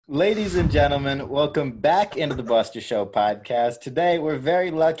Ladies and gentlemen, welcome back into the Buster Show podcast. Today, we're very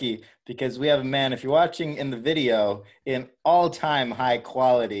lucky because we have a man, if you're watching in the video, in all-time high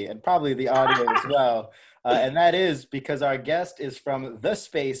quality and probably the audio as well. And that is because our guest is from the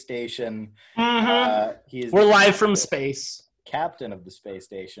Space Station. He is We're live from space. Captain of the Space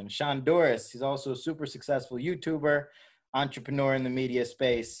Station, Shonduras. He's also a super successful YouTuber, entrepreneur in the media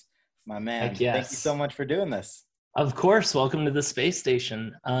space. My man, Heck yes. Thank you so much for doing this. Of course, welcome to the space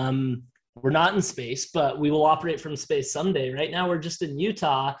station. We're not in space, but we will operate from space someday. Right now, we're just in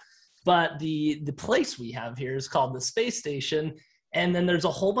Utah, but the place we have here is called the Space Station, and then there's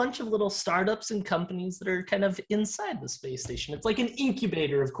a whole bunch of little startups and companies that are kind of inside the space station. It's like an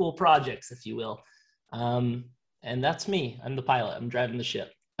incubator of cool projects, if you will. And that's me. I'm the pilot. I'm driving the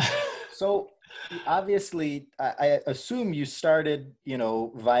ship. So obviously, I assume you started,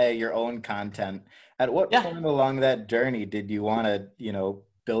 via your own content. At what point along that journey did you want to,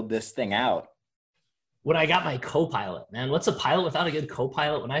 build this thing out? When I got my co-pilot, man, what's a pilot without a good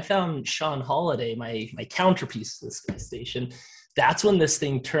co-pilot? When I found Shaun Holiday, my counterpiece to the space station, that's when this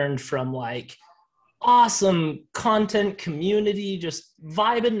thing turned from like awesome content community, just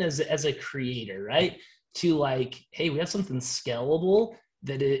vibing as a creator, right? To like, hey, we have something scalable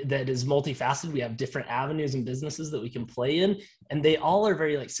that is multifaceted. We have different avenues and businesses that we can play in, and they all are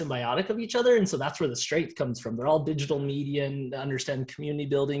very like symbiotic of each other. And so that's where the strength comes from. They're all digital media and understand community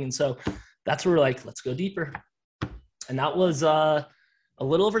building. And so that's where we're like, let's go deeper. And that was a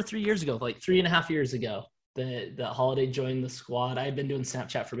little over 3 years ago, like 3.5 years ago, that Holiday joined the squad. I had been doing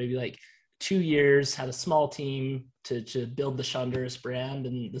Snapchat for maybe like 2 years, had a small team to build the Shonduras brand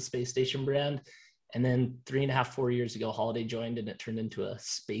and the Space Station brand. And then 3.5, 4 years ago, Holiday joined, and it turned into a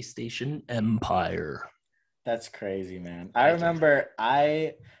space station empire. That's crazy, man. I remember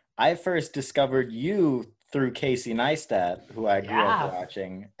I first discovered you through Casey Neistat, who I grew up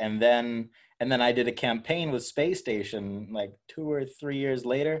watching, and then I did a campaign with Space Station like 2 or 3 years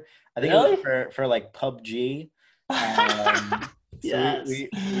later. I think it was for like PUBG. Yes. So we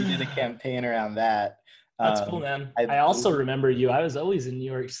did a campaign around that. That's cool, man. I also remember you. I was always in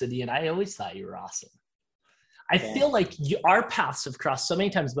New York City, and I always thought you were awesome. I feel like our paths have crossed so many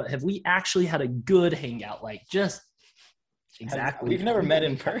times, but have we actually had a good hangout? Like just exactly. We've never met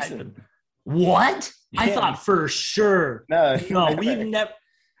in person. What? Yeah. I thought for sure. No, we've never.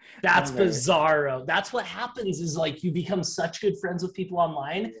 That's bizarro. That's what happens is like you become such good friends with people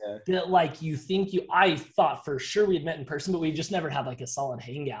online that like you think I thought for sure we had met in person, but we just never had like a solid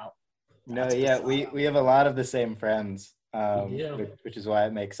hangout. We have a lot of the same friends, which is why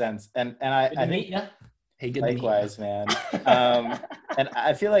it makes sense. And I think hey, good likewise, man. And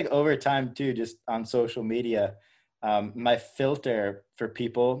I feel like over time too, just on social media, my filter for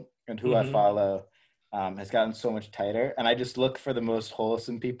people and who I follow has gotten so much tighter, and I just look for the most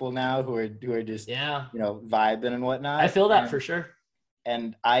wholesome people now who are just vibing and whatnot. I feel that for sure.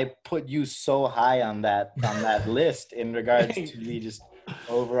 And I put you so high on that list in regards to the just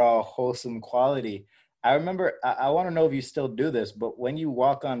overall wholesome quality. I remember, I want to know if you still do this, but when you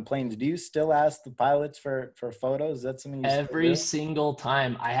walk on planes, do you still ask the pilots for photos? Is that something you every single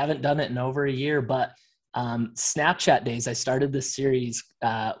time? I haven't done it in over a year, but Snapchat days, I started this series.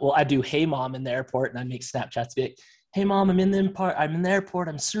 I do Hey Mom in the airport, and I make Snapchats be like, hey Mom, I'm in the airport.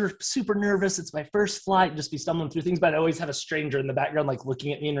 I'm super nervous. It's my first flight. Just be stumbling through things, but I always have a stranger in the background, like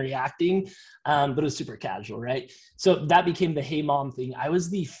looking at me and reacting. But it was super casual, right? So that became the Hey Mom thing. I was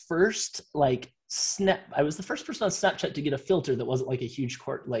the first person on Snapchat to get a filter that wasn't like a huge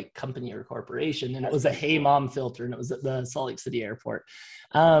company or corporation. And it was a Hey Mom filter, and it was at the Salt Lake City airport.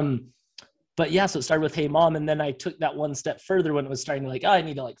 But yeah, so it started with Hey Mom, and then I took that one step further when it was starting to I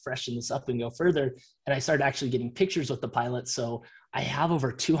need to freshen this up and go further. And I started actually getting pictures with the pilots. So I have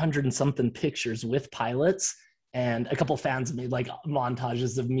over 200 and something pictures with pilots, and a couple fans made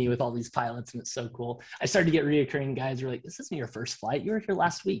montages of me with all these pilots, and it's so cool. I started to get reoccurring guys who were like, this isn't your first flight. You were here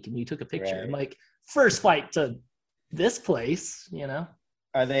last week and you took a picture. Right. I'm like, first flight to this place,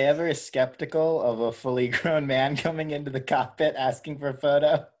 Are they ever skeptical of a fully grown man coming into the cockpit asking for a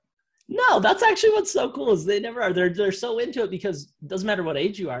photo? No, that's actually what's so cool is they never are. They're so into it because it doesn't matter what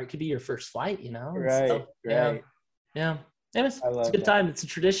age you are. It could be your first flight, Right, so, right. Yeah. Anyways, it's a good time. It's a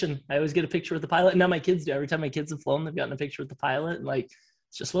tradition. I always get a picture with the pilot. And now my kids do. Every time my kids have flown, they've gotten a picture with the pilot. And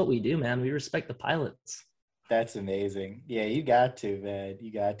it's just what we do, man. We respect the pilots. That's amazing. Yeah, you got to, man.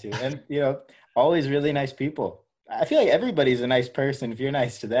 You got to. And, always really nice people. I feel like everybody's a nice person if you're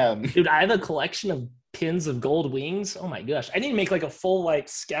nice to them. Dude, I have a collection of pins of gold wings. Oh my gosh. I need to make a full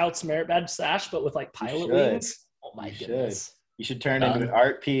Scouts merit badge sash, but with pilot wings. Oh my goodness. You should turn into an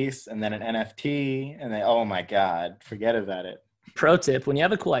art piece and then an NFT and then, oh my God, forget about it. Pro tip, when you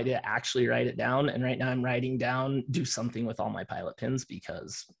have a cool idea, actually write it down. And right now I'm writing down, do something with all my pilot pins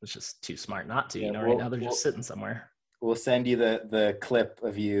because it's just too smart not to, Yeah, right now they're just sitting somewhere. We'll send you the clip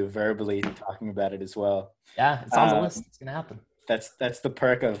of you verbally talking about it as well. Yeah, it's on the list. It's going to happen. That's the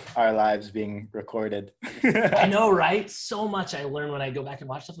perk of our lives being recorded. I know, right? So much I learn when I go back and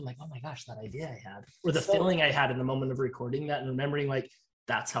watch stuff. I'm like, oh my gosh, that idea I had, or the feeling I had in the moment of recording that and remembering like,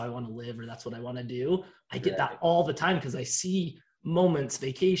 that's how I want to live or that's what I want to do. I get that all the time because I see moments,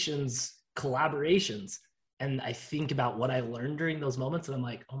 vacations, collaborations, and I think about what I learned during those moments and I'm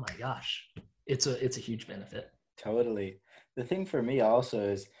like, oh my gosh, it's a huge benefit. Totally. The thing for me also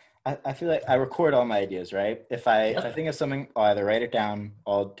is I feel like I record all my ideas, right? If I think of something, I'll either write it down,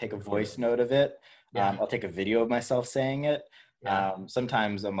 I'll take a voice note of it, I'll take a video of myself saying it.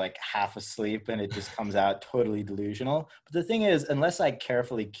 Sometimes I'm like half asleep and it just comes out totally delusional. But the thing is, unless I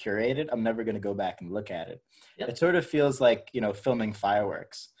carefully curate it, I'm never going to go back and look at it. It sort of feels like, filming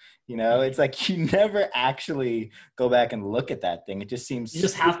fireworks. It's like you never actually go back and look at that thing. It just seems you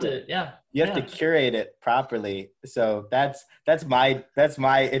just have to, You have to curate it properly. So that's my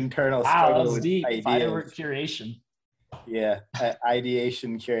internal struggle with ideas. Firework curation. Yeah,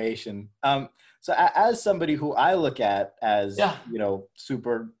 ideation, curation. So as somebody who I look at as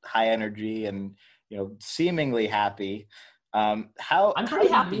super high energy and seemingly happy, I'm pretty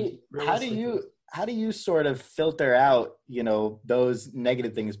happy. How do you sort of filter out those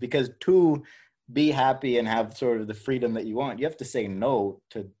negative things? Because to be happy and have sort of the freedom that you want, you have to say no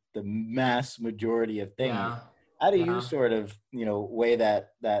to the mass majority of things. How do you sort of weigh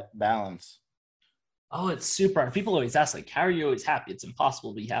that balance? Oh, it's super hard. People always ask, like, how are you always happy? It's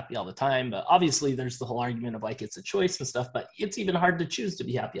impossible to be happy all the time. But obviously there's the whole argument of like, it's a choice and stuff, but it's even hard to choose to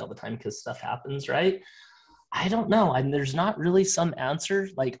be happy all the time because stuff happens, right? I don't know. And there's not really some answer.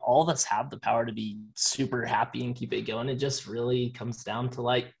 Like all of us have the power to be super happy and keep it going. It just really comes down to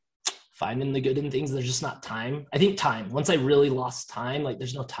like finding the good in things. There's just not time. I think time, once I really lost time, like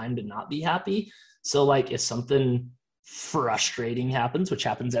there's no time to not be happy. So like if something frustrating happens, which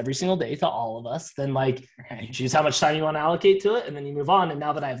happens every single day to all of us, then like you choose how much time you want to allocate to it and then you move on. And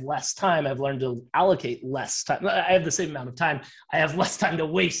now that I have less time, I've learned to allocate less time. I have the same amount of time. I have less time to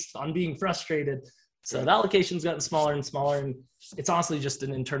waste on being frustrated. So the allocation's gotten smaller and smaller, and it's honestly just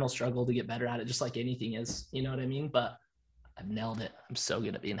an internal struggle to get better at it, just like anything is, you know what I mean? But I've nailed it. I'm so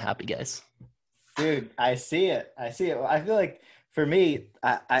good at being happy, guys. Dude, I see it. I feel like for me,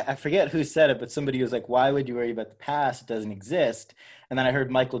 I forget who said it, but somebody was like, why would you worry about the past? It doesn't exist. And then I heard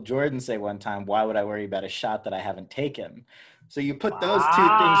Michael Jordan say one time, why would I worry about a shot that I haven't taken? So you put those two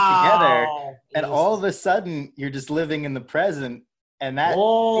things together and all of a sudden you're just living in the present. And that is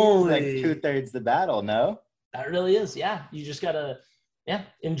like 2/3 the battle, no? That really is, yeah. You just gotta,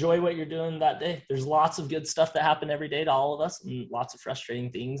 enjoy what you're doing that day. There's lots of good stuff that happen every day to all of us and lots of frustrating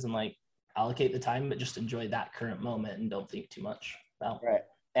things and like allocate the time, but just enjoy that current moment and don't think too much about. Right.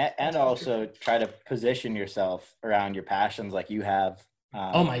 And also try to position yourself around your passions like you have.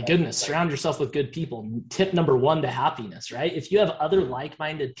 Oh my goodness. Surround yourself with good people. Tip number 1 to happiness, right? If you have other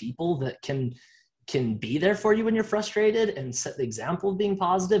like-minded people that can be there for you when you're frustrated and set the example of being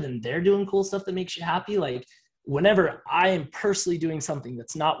positive and they're doing cool stuff that makes you happy. Like whenever I am personally doing something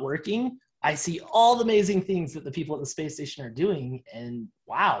that's not working, I see all the amazing things that the people at the space station are doing. And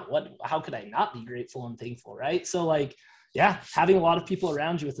wow, how could I not be grateful and thankful, right? So like, having a lot of people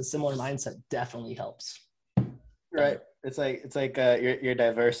around you with a similar mindset definitely helps. Right. It's like you're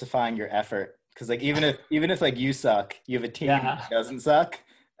diversifying your effort. Cause like, even if like you suck, you have a team that doesn't suck.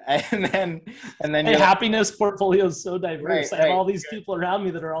 And then hey, happiness portfolio is so diverse. I have all these people around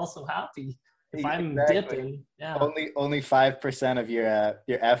me that are also happy. If I'm dipping, only 5% of your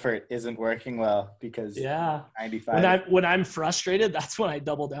effort isn't working well because 95. When I'm frustrated, that's when I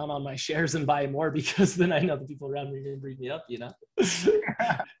double down on my shares and buy more because then I know the people around me are going to bring me up.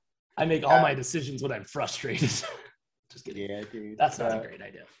 I make all my decisions when I'm frustrated. Just kidding. Yeah, dude. That's not a great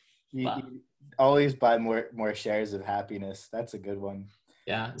idea. You always buy more shares of happiness. That's a good one.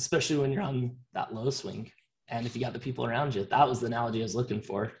 Yeah, especially when you're on that low swing. And if you got the people around you, that was the analogy I was looking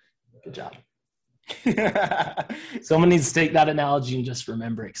for. Good job. Someone needs to take that analogy and just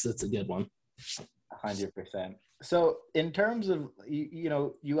remember it because it's a good one. 100%. So in terms of,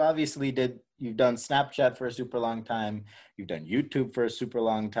 you obviously you've done Snapchat for a super long time. You've done YouTube for a super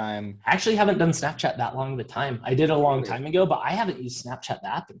long time. I actually haven't done Snapchat that long of a time. I did a long time ago, but I haven't used Snapchat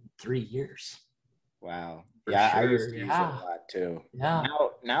the app in 3 years. Wow. I used to use it a lot too. Yeah.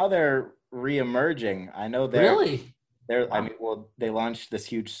 Now they're re-emerging. I know really. They launched this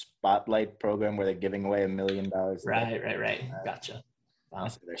huge spotlight program where they're giving away $1 million. Right. Gotcha. Wow.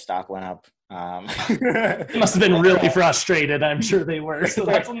 Their stock went up. They must have been really frustrated. I'm sure they were. So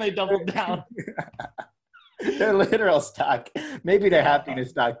that's when they doubled down. Their literal stock. Maybe their Yeah. happiness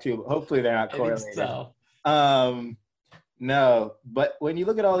stock too, but hopefully they're not I think correlated. so. No, but when you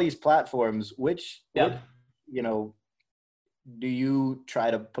look at all these platforms, which Yeah. you know, do you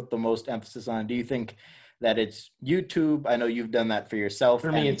try to put the most emphasis on? Do you think that it's YouTube? I know you've done that for yourself.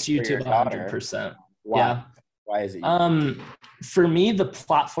 For me, and it's for your YouTube daughter. 100%. Why? Yeah. Why is it YouTube? For me, the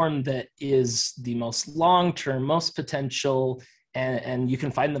platform that is the most long-term, most potential, and you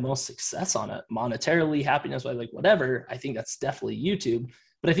can find the most success on it, monetarily, happiness, like whatever, I think that's definitely YouTube.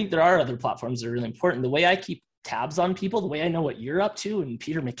 But I think there are other platforms that are really important. The way I keep tabs on people, the way I know what you're up to, and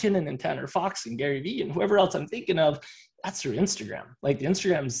Peter McKinnon and Tanner Fox and Gary Vee and whoever else I'm thinking of, that's through Instagram. Like the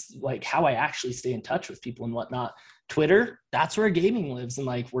Instagram's like how I actually stay in touch with people and whatnot. Twitter, that's where gaming lives. And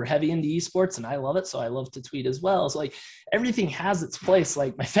like we're heavy into esports and I love it. So I love to tweet as well. So like everything has its place.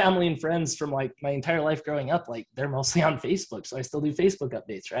 Like my family and friends from like my entire life growing up, like they're mostly on Facebook. So I still do Facebook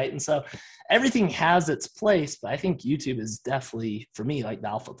updates, right? And so everything has its place, but I think YouTube is definitely for me like the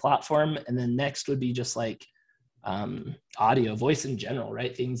alpha platform. And then next would be just like audio, voice in general,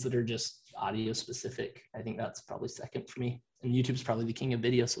 right? Things that are just audio specific. I think that's probably second for me. And YouTube's probably the king of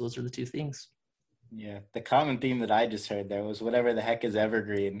video. So those are the two things. Yeah, the common theme that I just heard there was whatever the heck is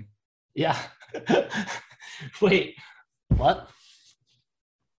evergreen. Yeah. Wait, what?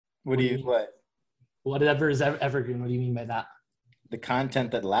 What? Whatever is evergreen. What do you mean by that? The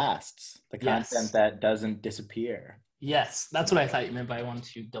content that lasts, the content that doesn't disappear. Yes, that's what I thought you meant, but I wanted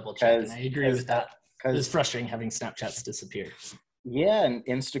to double check, and I agree with that. It's frustrating having Snapchats disappear. Yeah, and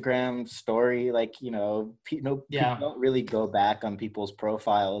Instagram story, like, people don't really go back on people's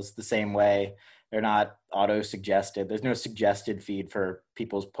profiles the same way. They're not auto-suggested. There's no suggested feed for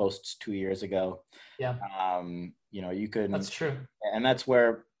people's posts 2 years ago. Yeah. You could. That's true. And that's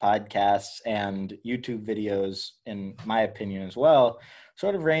where podcasts and YouTube videos, in my opinion as well,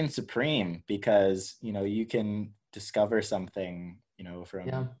 sort of reign supreme because, you can discover something,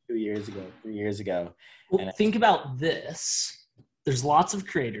 from 2 years ago, 3 years ago. Well, and think about this. There's lots of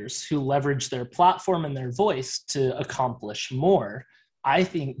creators who leverage their platform and their voice to accomplish more. I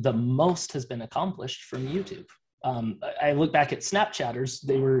think the most has been accomplished from YouTube. I look back at Snapchatters,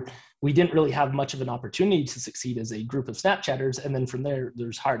 we didn't really have much of an opportunity to succeed as a group of Snapchatters. And then from there,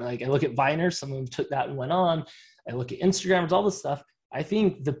 there's hard. Like I look at Viners, some of them took that and went on. I look at Instagrammers, all this stuff. I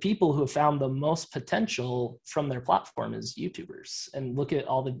think the people who have found the most potential from their platform is YouTubers. And look at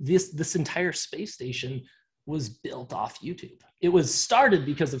all this entire space station was built off YouTube. It was started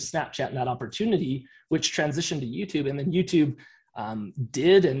because of Snapchat and that opportunity, which transitioned to YouTube. And then YouTube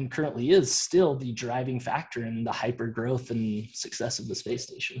did and currently is still the driving factor in the hyper growth and success of the space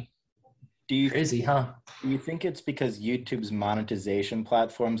station. Crazy, huh? Do you think it's because YouTube's monetization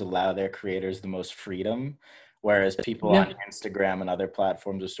platforms allow their creators the most freedom, whereas people on Instagram and other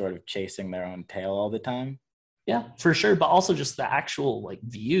platforms are sort of chasing their own tail all the time? Yeah, for sure. But also just the actual like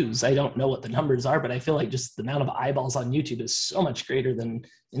views. I don't know what the numbers are, but I feel like just the amount of eyeballs on YouTube is so much greater than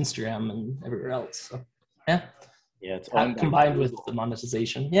Instagram and everywhere else. So yeah. Yeah, it's combined with the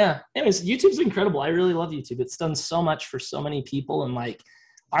monetization. Yeah. Anyways, YouTube's incredible. I really love YouTube. It's done so much for so many people. And like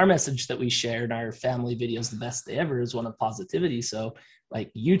our message that we share in our family videos, the best day ever, is one of positivity. So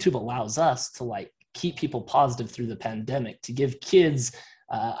like YouTube allows us to like keep people positive through the pandemic, to give kids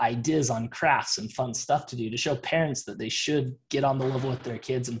ideas on crafts and fun stuff to do, to show parents that they should get on the level with their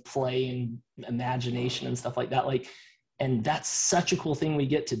kids and play and imagination and stuff like that. And that's such a cool thing we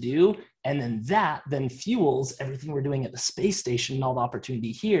get to do. And then that then fuels everything we're doing at the space station and all the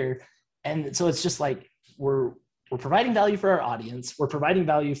opportunity here. And so it's just like we're providing value for our audience. We're providing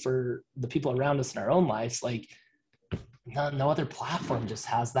value for the people around us in our own lives. Like no other platform just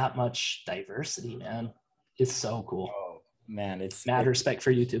has that much diversity, man. It's so cool. Oh, man, it's mad respect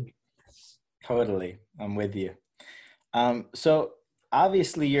for YouTube. Totally. I'm with you. So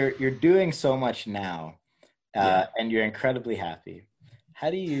obviously you're doing so much now. And you're incredibly happy. How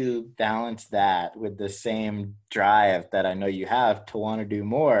do you balance that with the same drive that I know you have to want to do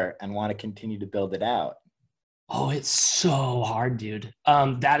more and want to continue to build it out? Oh, it's so hard, dude.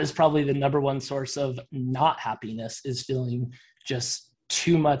 That is probably the number one source of not happiness, is feeling just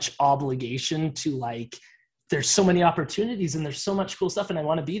too much obligation to like, there's so many opportunities and there's so much cool stuff and I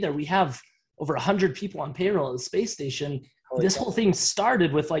want to be there. We have over 100 people on payroll at the space station. This whole thing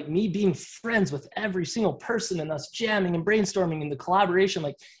started with like me being friends with every single person and us jamming and brainstorming and the collaboration.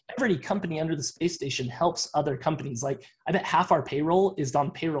 Like every company under the space station helps other companies. Like I bet half our payroll is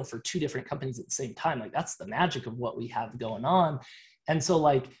on payroll for 2 different companies at the same time. Like that's the magic of what we have going on. And so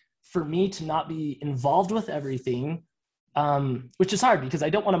like for me to not be involved with everything, which is hard because I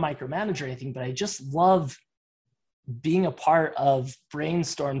don't want to micromanage or anything, but I just love being a part of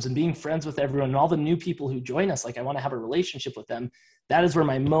brainstorms and being friends with everyone and all the new people who join us. Like I want to have a relationship with them. That is where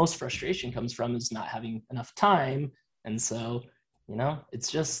my most frustration comes from, is not having enough time. And so,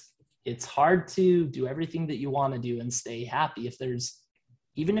 it's hard to do everything that you want to do and stay happy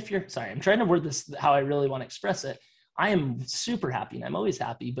even if you're, sorry, I'm trying to word this how I really want to express it. I am super happy and I'm always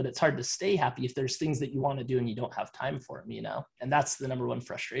happy, but it's hard to stay happy if there's things that you want to do and you don't have time for them, And that's the number one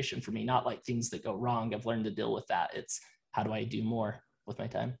frustration for me, not like things that go wrong. I've learned to deal with that. It's how do I do more with my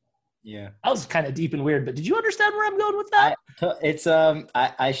time? Yeah. That was kind of deep and weird, but did you understand where I'm going with that?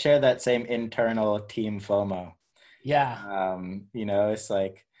 I share that same internal team FOMO. Yeah. It's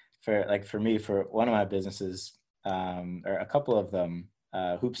like for me, for one of my businesses, or a couple of them,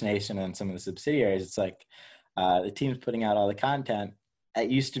 Hoops Nation and some of the subsidiaries, it's like the team's putting out all the content. It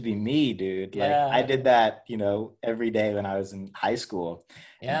used to be me, dude. Yeah. Like I did that, every day when I was in high school.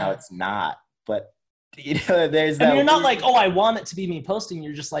 Yeah. And now it's not. But there's that. And you're not like, oh, I want it to be me posting.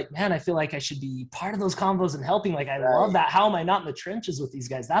 You're just like, man, I feel like I should be part of those combos and helping. Like, I love that. How am I not in the trenches with these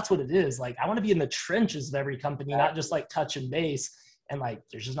guys? That's what it is. Like, I want to be in the trenches of every company, not just like touch and base. And like,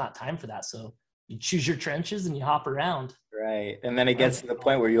 there's just not time for that. So you choose your trenches and you hop around. Right. And then it gets to the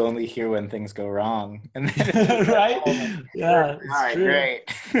point where you only hear when things go wrong. And then right? Yeah. All right, true.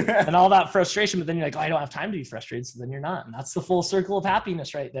 Great. And all that frustration, but then you're like, oh, I don't have time to be frustrated. So then you're not. And that's the full circle of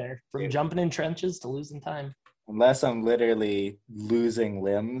happiness right there. From jumping in trenches to losing time. Unless I'm literally losing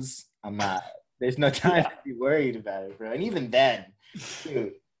limbs, I'm not. There's no time to be worried about it, bro. And even then,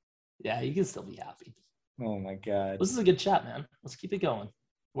 dude. Yeah, you can still be happy. Oh my God. This is a good chat, man. Let's keep it going.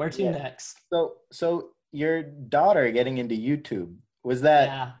 Where to next? So your daughter getting into YouTube, was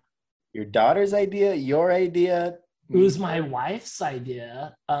that your daughter's idea, your idea? It was my wife's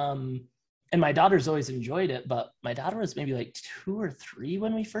idea. And my daughter's always enjoyed it, but my daughter was maybe like 2 or 3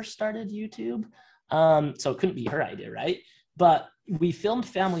 when we first started YouTube. So it couldn't be her idea, right? But we filmed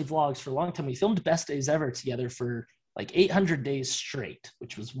family vlogs for a long time. We filmed Best Days Ever together for like 800 days straight,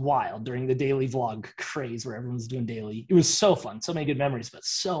 which was wild during the daily vlog craze where everyone was doing daily. It was so fun, so many good memories, but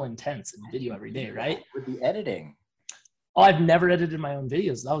so intense in video every day, right? With the editing. Oh, I've never edited my own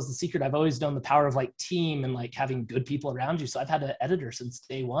videos. That was the secret. I've always known the power of like team and like having good people around you. So I've had an editor since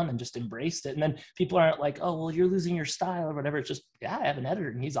day one and just embraced it. And then people aren't like, oh, well, you're losing your style or whatever. It's just, I have an editor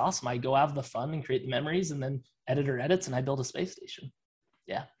and he's awesome. I go have the fun and create the memories, and then editor edits and I build a space station.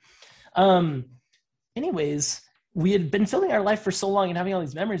 Yeah. Anyways, we had been filming our life for so long and having all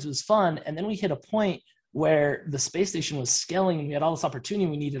these memories was fun. And then we hit a point where the space station was scaling and we had all this opportunity.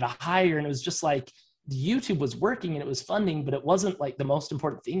 We needed to hire, and it was just like, YouTube was working and it was funding, but it wasn't like the most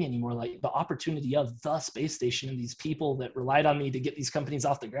important thing anymore. Like the opportunity of the space station and these people that relied on me to get these companies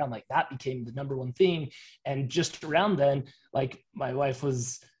off the ground, like that became the number one thing. And just around then, like my wife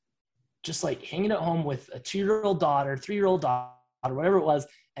was just like hanging at home with a 2-year-old daughter, 3-year-old daughter, whatever it was.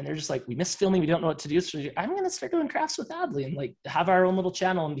 And they're just like, we miss filming. We don't know what to do. So I'm going to start doing crafts with Adley and like have our own little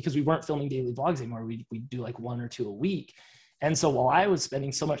channel. And because we weren't filming daily vlogs anymore, we do like 1 or 2 a week. And so while I was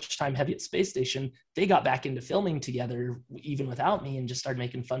spending so much time heavy at Space Station, they got back into filming together even without me and just started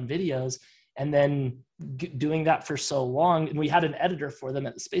making fun videos. And then doing that for so long, and we had an editor for them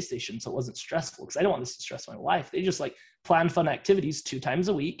at the Space Station, so it wasn't stressful because I don't want this to stress my wife. They just like planned fun activities 2 times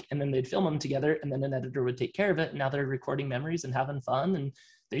a week, and then they'd film them together, and then an editor would take care of it. And now they're recording memories and having fun, and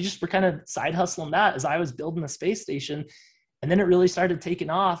they just were kind of side hustling that as I was building the Space Station. And then it really started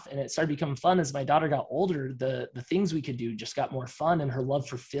taking off, and it started becoming fun as my daughter got older. The things we could do just got more fun, and her love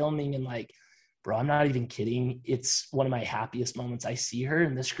for filming, and like, bro, I'm not even kidding. It's one of my happiest moments. I see her,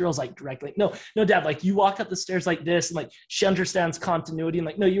 and this girl's like directly, no, Dad, like you walk up the stairs like this, and like she understands continuity, and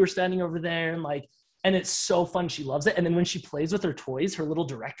like, no, you were standing over there, and like, and it's so fun. She loves it. And then when she plays with her toys, her little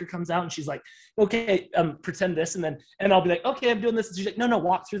director comes out and she's like, okay, pretend this. And I'll be like, okay, I'm doing this. And she's like, no,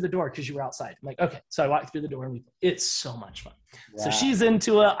 walk through the door because you were outside. I'm like, okay. So I walk through the door, and it's so much fun. Wow. So she's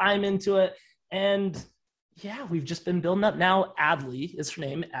into it. I'm into it. And yeah, we've just been building up. Now Adley is her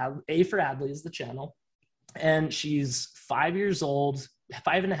name. A for Adley is the channel. And she's 5 years old,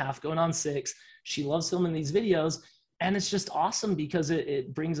 5.5, going on 6. She loves filming these videos. And it's just awesome because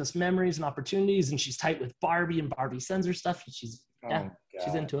it brings us memories and opportunities. And she's tight with Barbie, and Barbie sends her stuff. And she's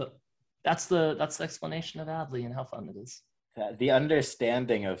into it. That's the explanation of Adley and how fun it is. The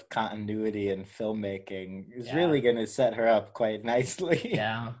understanding of continuity and filmmaking is really going to set her up quite nicely.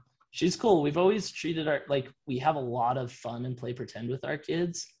 Yeah, she's cool. We've always treated we have a lot of fun and play pretend with our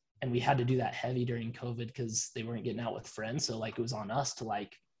kids. And we had to do that heavy during COVID because they weren't getting out with friends. So like it was on us to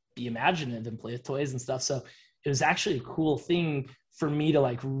like be imaginative and play with toys and stuff. So it was actually a cool thing for me to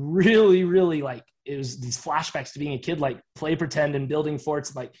like really, really like, it was these flashbacks to being a kid, like play pretend and building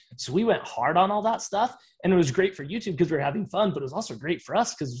forts. Like, so we went hard on all that stuff, and it was great for YouTube because we were having fun, but it was also great for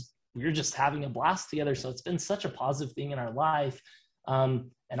us because we were just having a blast together. So it's been such a positive thing in our life.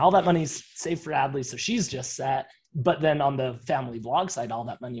 And all that money's saved for Adley. So she's just set. But then on the family vlog side, all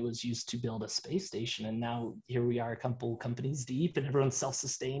that money was used to build a space station. And now here we are, a couple companies deep, and everyone's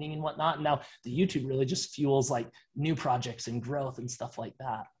self-sustaining and whatnot. And now the YouTube really just fuels like new projects and growth and stuff like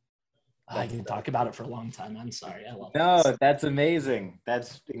that. I can talk about it for a long time. I'm sorry. I love it. No, that's amazing.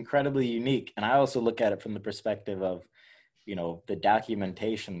 That's incredibly unique. And I also look at it from the perspective of, you know, the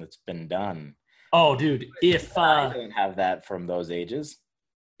documentation that's been done. Oh, dude, if I don't have that from those ages.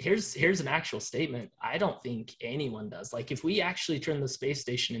 Here's an actual statement. I don't think anyone does. Like, if we actually turn the space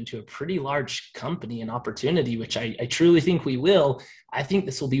station into a pretty large company and opportunity, which I truly think we will, I think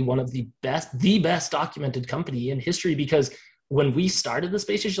this will be one of the best documented company in history, because when we started the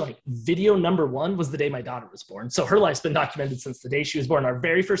space station, like video number 1 was the day my daughter was born. So her life's been documented since the day she was born. Our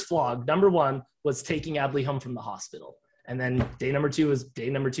very first vlog, number 1, was taking Adley home from the hospital. And then day number 2 was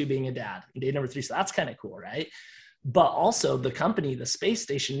day number 2 being a dad. And day number 3, so that's kind of cool, right? But also the company, the space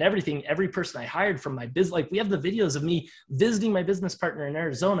station, and everything, every person I hired from my business, like we have the videos of me visiting my business partner in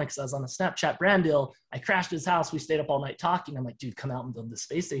Arizona because I was on a Snapchat brand deal. I crashed his house. We stayed up all night talking. I'm like, dude, come out and build the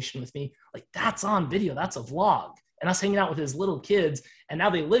space station with me. Like, that's on video. That's a vlog. And us hanging out with his little kids. And now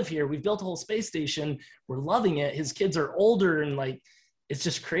they live here. We've built a whole space station. We're loving it. His kids are older, and like, it's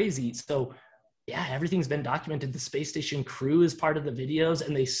just crazy. So yeah, everything's been documented. The space station crew is part of the videos,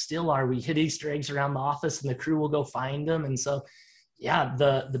 and they still are. We hit Easter eggs around the office, and the crew will go find them. And so, yeah,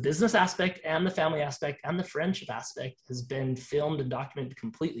 the business aspect and the family aspect and the friendship aspect has been filmed and documented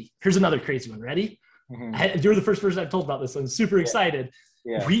completely. Here's another crazy one. Ready? Mm-hmm. You're the first person I've told about this. I'm super excited.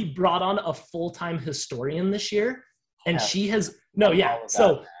 Yeah. We brought on a full-time historian this year, and she has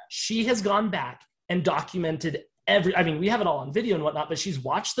she has gone back and documented we have it all on video and whatnot, but she's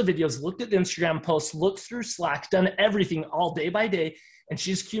watched the videos, looked at the Instagram posts, looked through Slack, done everything all day by day. And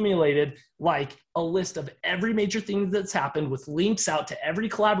she's accumulated like a list of every major thing that's happened with links out to every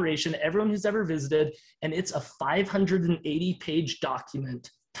collaboration, everyone who's ever visited. And it's a 580-page document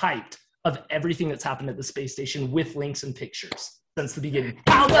typed of everything that's happened at the space station with links and pictures since the beginning.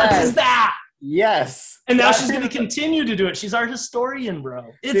 How nuts is that? Yes. And now she's going to continue to do it. She's our historian,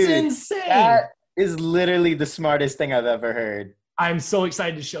 bro. It's insane. That is literally the smartest thing I've ever heard. I'm so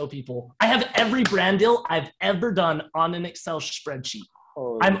excited to show people. I have every brand deal I've ever done on an Excel spreadsheet.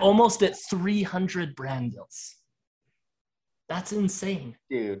 I'm almost at 300 brand deals. That's insane.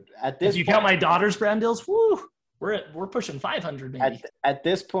 Dude, at this if you count my daughter's brand deals, woo, we're pushing 500 maybe. At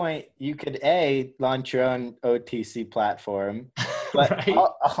this point, you could launch your own OTC platform, but right?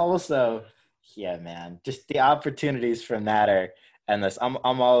 Also, yeah, man, just the opportunities from that are endless. I'm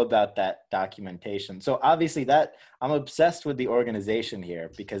all about that documentation. So obviously I'm obsessed with the organization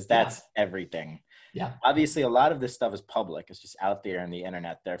here because that's everything. Yeah. Obviously, a lot of this stuff is public. It's just out there on the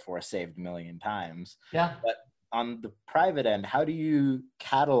internet, therefore saved a million times. Yeah. But on the private end, how do you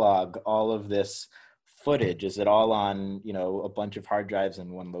catalog all of this footage? Is it all on, a bunch of hard drives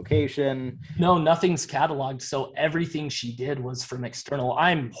in one location? No, nothing's cataloged. So everything she did was from external.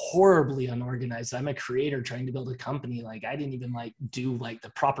 I'm horribly unorganized. I'm a creator trying to build a company. Like, I didn't even do the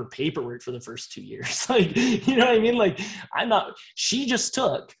proper paperwork for the first 2 years. You know what I mean? She just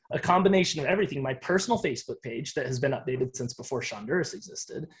took a combination of everything. My personal Facebook page that has been updated since before Shonduras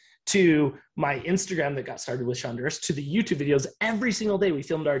existed, to my Instagram that got started with Shonduras, to the YouTube videos. Every single day we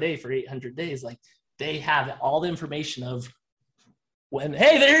filmed our day for 800 days. They have all the information of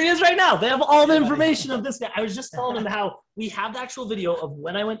hey, there he is right now. They have all the information of this guy. I was just telling him how we have the actual video of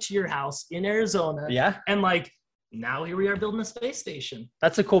when I went to your house in Arizona. Yeah. And now here we are building a space station.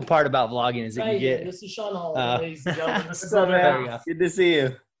 That's a cool part about vlogging is that you get. This is Shaun Hall, ladies and gentlemen. This is Good to see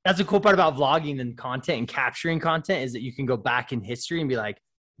you. That's a cool part about vlogging and content and capturing content is that you can go back in history and be like,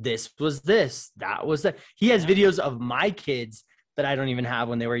 this was this, that was that. He has videos of my kids that I don't even have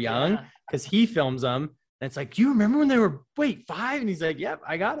when they were young because he films them. And it's like, you remember when they were, 5? And he's like, yep,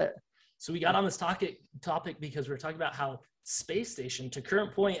 I got it. So we got on this topic because we're talking about how space station to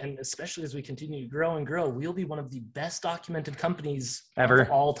current point, and especially as we continue to grow and grow, we'll be one of the best documented companies ever,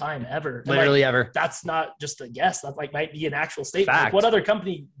 of all time, ever. Literally ever. That's not just a guess. That might be an actual statement. Fact. What other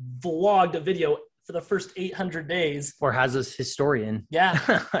company vlogged a video for the first 800 days? Or has a historian.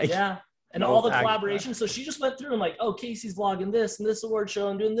 Yeah. Yeah. And all the collaboration. So she just went through and Casey's vlogging this and this award show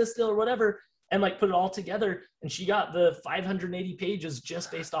and doing this deal or whatever. and like put it all together. And she got the 580 pages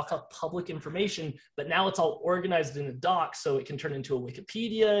just based off of public information, but now it's all organized in a doc so it can turn into a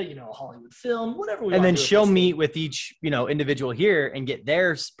Wikipedia, you know, a Hollywood film, whatever we And want then to do she'll meet with each, you know, individual here and get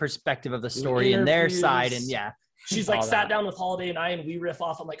their perspective of the story and their side. And yeah. She's like sat down with Holiday and I, and we riff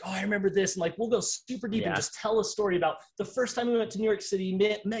off. I'm like, oh, I remember this. And like, we'll go super deep and just tell a story about the first time we went to New York City,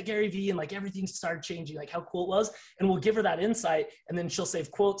 met Gary Vee, and like everything started changing, like how cool it was. And we'll give her that insight. And then she'll save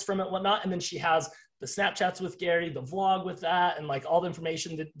quotes from it and whatnot. And then she has the Snapchats with Gary, the vlog with that, and like all the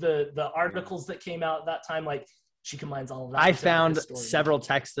information, the articles that came out at that time. Like she combines all of that. I found several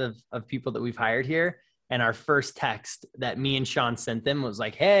texts of people that we've hired here. And our first text that me and Shaun sent them was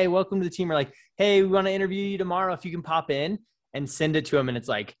like, hey, welcome to the team. We're like, hey, we want to interview you tomorrow if you can pop in, and send it to him. And it's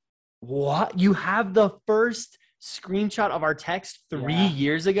like, what? You have the first screenshot of our text 3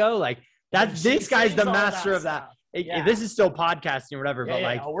 years ago? Like this guy's the master of that. This is still podcasting or whatever, but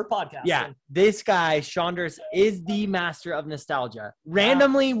like, we're podcasting. Yeah, this guy, Shonduras, is the master of nostalgia.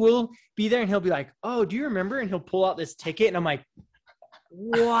 Randomly, we'll be there and he'll be like, oh, do you remember? And he'll pull out this ticket. And I'm like,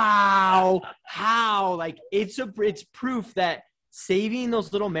 wow, how? Like it's proof that saving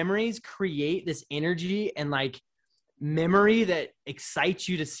those little memories create this energy and like memory that excites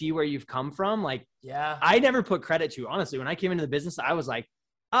you to see where you've come from. Like, yeah, I never put credit to, honestly. When I came into the business, I was like,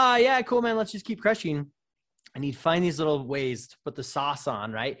 yeah, cool, man, let's just keep crushing. And he'd find these little ways to put the sauce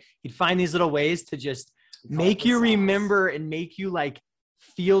on, right? He'd find these little ways to just make you remember and make you like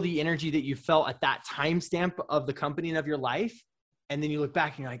feel the energy that you felt at that timestamp of the company and of your life. And then you look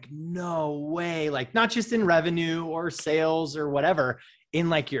back and you're like, no way. Like not just in revenue or sales or whatever, in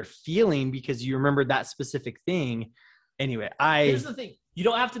like your feeling because you remembered that specific thing. Anyway, here's the thing. You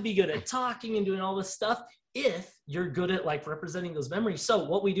don't have to be good at talking and doing all this stuff if you're good at like representing those memories. So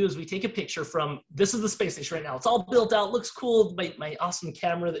what we do is we take a picture from, this is the space station right now. It's all built out, looks cool. My awesome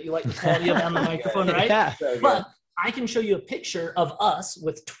camera that you like the quality of on the microphone, right? Yeah. But I can show you a picture of us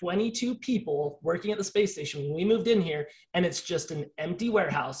with 22 people working at the space station when we moved in here, and it's just an empty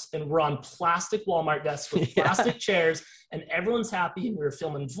warehouse, and we're on plastic Walmart desks with plastic chairs, and everyone's happy, and we're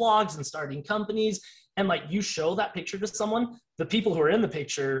filming vlogs and starting companies. And like you show that picture to someone, the people who are in the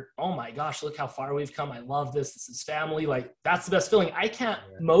picture, oh my gosh, look how far we've come. I love this. This is family. Like that's the best feeling. I can't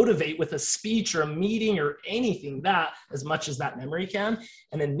motivate with a speech or a meeting or anything that as much as that memory can.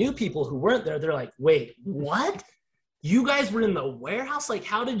 And then new people who weren't there, they're like, wait, what? You guys were in the warehouse? Like,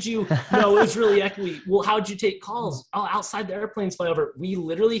 how did you know it was really echoey? Well, how'd you take calls? Oh, outside the airplanes fly over. We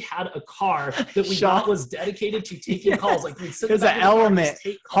literally had a car that we thought was dedicated to taking calls. Like we'd sit in the back of the car and just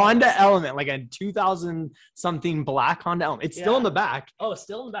take calls. Honda Element, like a 2000 something black Honda Element. It's still in the back. Oh, it's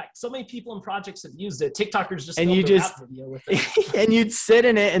still in the back. So many people and projects have used it. TikTokers just and you just video with it. And you'd sit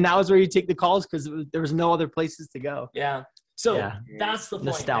in it, and that was where you take the calls because there was no other places to go. Yeah. So that's the point,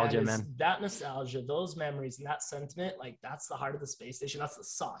 nostalgia, man. That nostalgia, those memories, and that sentiment, like that's the heart of the space station. That's the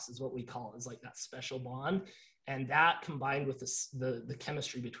sauce, is what we call it. Is like that special bond, and that combined with the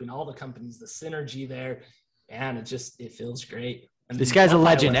chemistry between all the companies, the synergy there, and it feels great. And this guy's a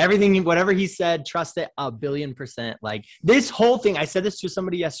legend. Everything, whatever he said, trust it 1,000,000,000%. Like this whole thing, I said this to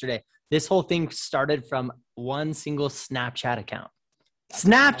somebody yesterday. This whole thing started from one single Snapchat account.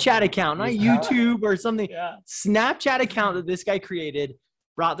 Snapchat account, not YouTube or something. Snapchat account that this guy created,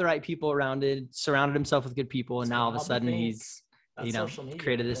 brought the right people around it, surrounded himself with good people, and now all of a sudden he's,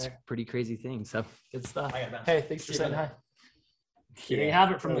 created this pretty crazy thing. So good stuff. Hey, thanks for saying hi. Here you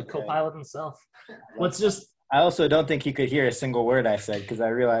have it from the co-pilot himself. I also don't think he could hear a single word I said because I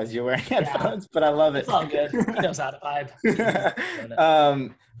realized you're wearing headphones, but I love it. It's all good. He knows how to vibe.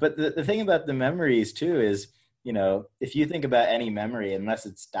 But the thing about the memories too is, you know, if you think about any memory, unless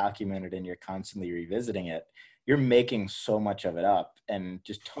it's documented and you're constantly revisiting it, you're making so much of it up and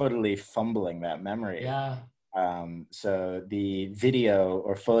just totally fumbling that memory. Yeah. So the video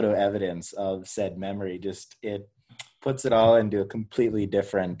or photo evidence of said memory it puts it all into a completely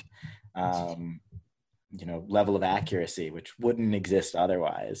different, level of accuracy, which wouldn't exist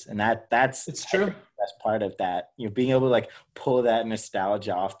otherwise. And that's it's true. That's part of that, being able to like pull that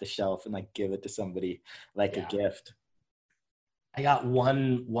nostalgia off the shelf and like give it to somebody like a gift. I got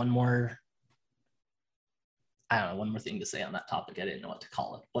one more thing to say on that topic. I didn't know what to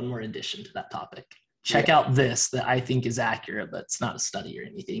call it. One more addition to that topic. Check out this that I think is accurate, but it's not a study or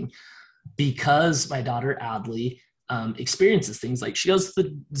anything. Because my daughter Adley experiences things like she goes to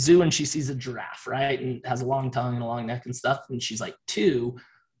the zoo and she sees a giraffe, right? And has a long tongue and a long neck and stuff. And she's like 2.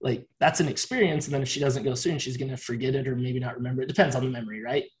 Like that's an experience. And then if she doesn't go soon, she's going to forget it or maybe not remember. It depends on the memory,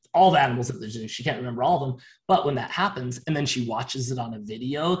 right? All the animals at the zoo, she can't remember all of them. But when that happens, and then she watches it on a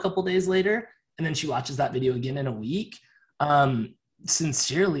video a couple days later, and then she watches that video again in a week,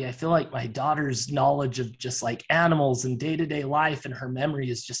 sincerely, I feel like my daughter's knowledge of just like animals and day-to-day life and her memory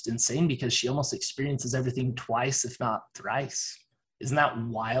is just insane because she almost experiences everything twice, if not thrice. Isn't that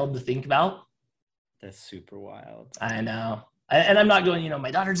wild to think about? That's super wild. I know. And I'm not going,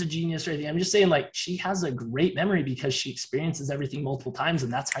 my daughter's a genius or anything. I'm just saying, like, she has a great memory because she experiences everything multiple times,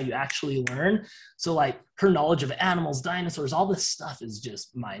 and that's how you actually learn. So, like, her knowledge of animals, dinosaurs, all this stuff is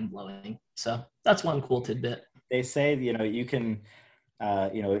just mind-blowing. So that's one cool tidbit. They say, you can,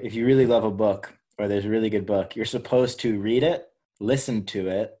 if you really love a book or there's a really good book, you're supposed to read it, listen to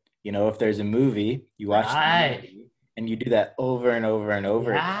it. If there's a movie, you watch the movie, and you do that over and over and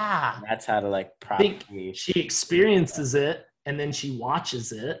over again. And that's how to like properly. She experiences it, and then she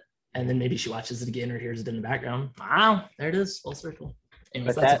watches it, and then maybe she watches it again or hears it in the background. Wow, there it is, full circle.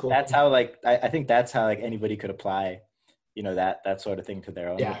 Anyways, but that's how like I think that's how like anybody could apply, that sort of thing to their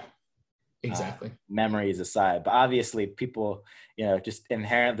own. Yeah, exactly. Memories aside, but obviously people, just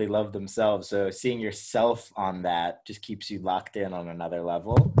inherently love themselves. So seeing yourself on that just keeps you locked in on another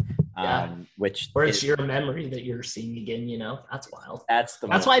level. Yeah. Or it's your memory that you're seeing again, that's wild.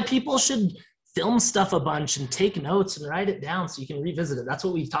 That's why people should film stuff a bunch and take notes and write it down so you can revisit it. That's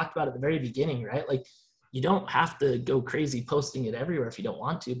what we've talked about at the very beginning, right? Like, you don't have to go crazy posting it everywhere if you don't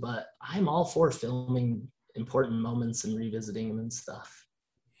want to, but I'm all for filming important moments and revisiting them and stuff.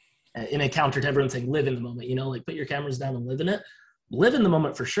 In a counter to everyone saying live in the moment, like put your cameras down and live in it. Live in the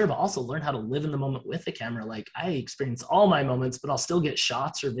moment for sure, but also learn how to live in the moment with the camera. Like, I experience all my moments, but I'll still get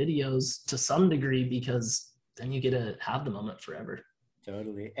shots or videos to some degree because then you get to have the moment forever.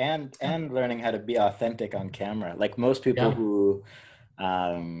 Totally. And learning how to be authentic on camera. Like most people who,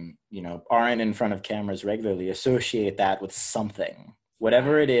 aren't in front of cameras regularly associate that with something.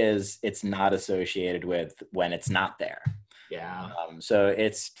 Whatever it is, it's not associated with when it's not there. Yeah. So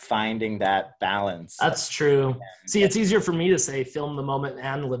it's finding that balance. That's true. See, it's easier for me to say film the moment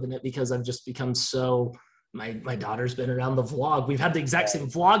and live in it because I've just become so, my daughter's been around the vlog. We've had the exact same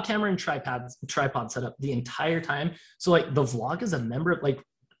vlog camera and tripod set up the entire time. So like the vlog is a member, like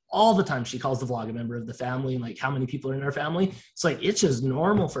all the time she calls the vlog a member of the family and like how many people are in our family. It's like, it's just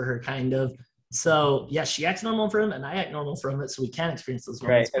normal for her kind of. So yeah, she acts normal for him and I act normal from it. So we can experience those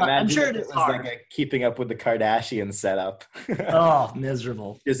moments. Right. I'm sure it is hard. Like a keeping up with the Kardashians setup. Oh,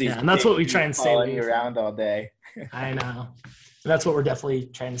 miserable. Yeah, and that's what we try and stay away from. Around all day. I know. And that's what we're definitely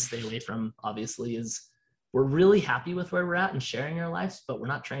trying to stay away from, obviously, is we're really happy with where we're at and sharing our lives, but we're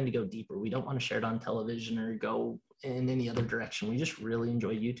not trying to go deeper. We don't want to share it on television or go in any other direction. We just really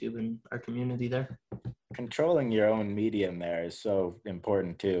enjoy YouTube and our community there. Controlling your own medium there is so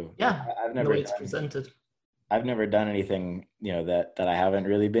important too. Yeah, I've never the way it's presented. I've never done anything, that I haven't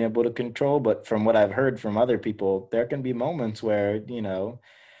really been able to control. But from what I've heard from other people, there can be moments where,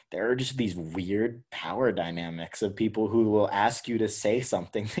 there are just these weird power dynamics of people who will ask you to say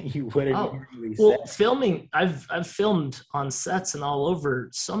something that you wouldn't normally say. Well, filming, I've filmed on sets and all over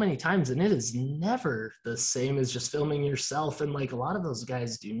so many times, and it is never the same as just filming yourself. And like a lot of those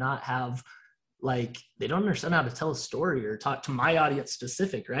guys do not have, like, they don't understand how to tell a story or talk to my audience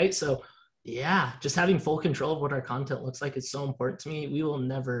specific, right? So yeah, just having full control of what our content looks like is so important to me. We will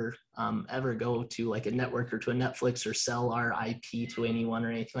never ever go to like a network or to a Netflix or sell our IP to anyone or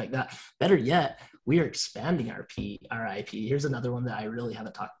anything like that. Better yet, we are expanding our IP. Here's another one that I really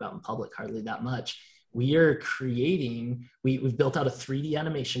haven't talked about in public hardly that much. We are creating, we've built out a 3D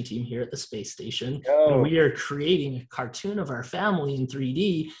animation team here at the Space Station. And we are creating a cartoon of our family in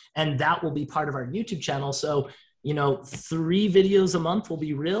 3D, and that will be part of our YouTube channel. So 3 videos a month will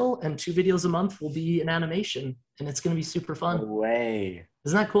be real and 2 videos a month will be an animation, and it's going to be super fun. No way.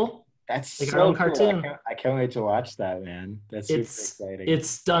 Isn't that cool? That's like so our own cool. cartoon. I can't wait to watch that, man. That's super exciting.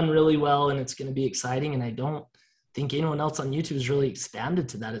 It's done really well and it's going to be exciting. And I don't think anyone else on YouTube has really expanded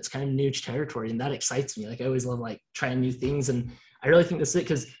to that. It's kind of new territory, and that excites me. Like, I always love like trying new things. And I really think that's it,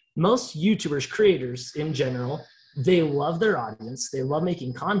 because most YouTubers, creators in general, they love their audience, they love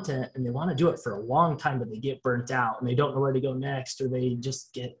making content, and they want to do it for a long time, but they get burnt out and they don't know where to go next, or they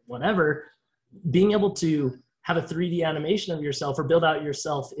just get whatever. Being able to have a 3D animation of yourself or build out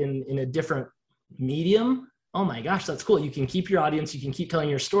yourself in a different medium, oh my gosh, that's cool. You can keep your audience, you can keep telling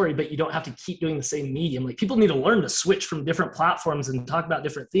your story, but you don't have to keep doing the same medium. Like, people need to learn to switch from different platforms and talk about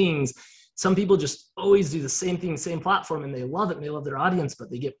different things. Some people just always do the same thing, same platform, and they love it and they love their audience, but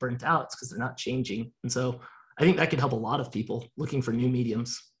they get burnt out. It's because they're not changing. And so I think that could help a lot of people looking for new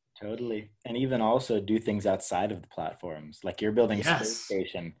mediums. Totally. And even also do things outside of the platforms. Like, you're building Space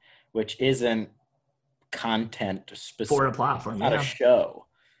Station, which isn't content specific for a platform. It's not a show,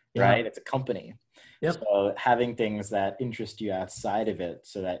 right? It's a company. Yep. So having things that interest you outside of it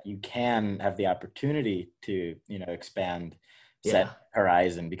so that you can have the opportunity to, expand set Yeah.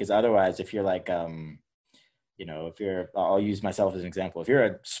 horizon, because otherwise, if you're like, I'll use myself as an example. If you're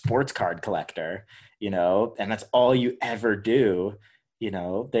a sports card collector, and that's all you ever do,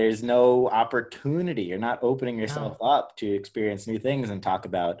 there's no opportunity. You're not opening yourself No. up to experience new things and talk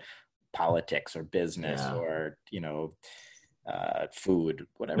about politics or business Yeah. or, food, No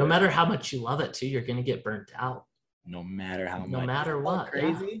whatever. matter how much you love it too, you're going to get burnt out. No matter how No much. matter Isn't that what.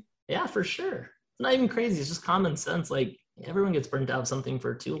 Yeah. crazy? Yeah, for sure. It's not even crazy. It's just common sense. Like everyone gets burnt out of something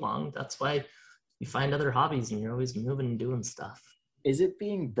for too long. That's why you find other hobbies and you're always moving and doing stuff. Is it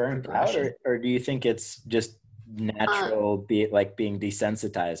being burnt out, Progression. or do you think it's just Uh, natural, being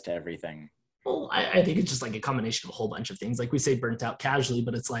desensitized to everything? Well, I think it's just like a combination of a whole bunch of things. Like we say burnt out casually,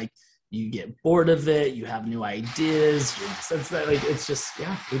 but it's like you get bored of it, you have new ideas. It's just,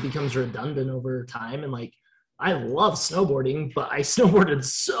 yeah, it becomes redundant over time. And like, I love snowboarding, but I snowboarded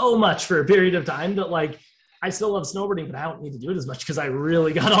so much for a period of time that like, I still love snowboarding, but I don't need to do it as much because I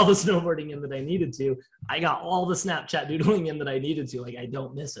really got all the snowboarding in that I needed to. I got all the Snapchat doodling in that I needed to. Like, I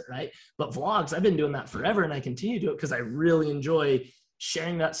don't miss it, right? But vlogs, I've been doing that forever and I continue to do it because I really enjoy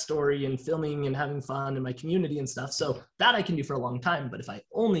sharing that story and filming and having fun in my community and stuff. So that I can do for a long time. But if I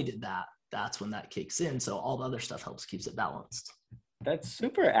only did that, that's when that kicks in. So all the other stuff helps keeps it balanced. That's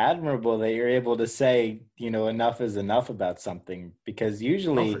super admirable that you're able to say, enough is enough about something, because Oh,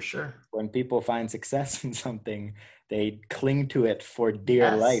 usually for sure. when people find success in something, they cling to it for dear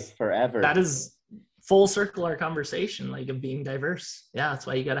Yes. life forever. That is full circle our conversation, like of being diverse. Yeah, that's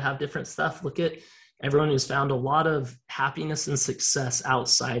why you got to have different stuff. Look at everyone who's found a lot of happiness and success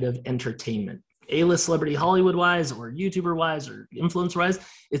outside of entertainment. A-list celebrity Hollywood wise or YouTuber wise or influencer wise,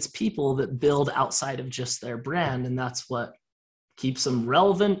 it's people that build outside of just their brand. And that's what keeps them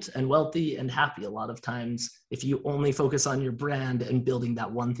relevant and wealthy and happy a lot of times. If you only focus on your brand and building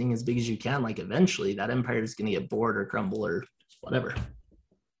that one thing as big as you can, like eventually that empire is going to get bored or crumble or whatever.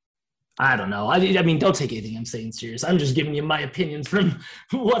 I don't know. I mean, don't take anything I'm saying serious. I'm just giving you my opinions from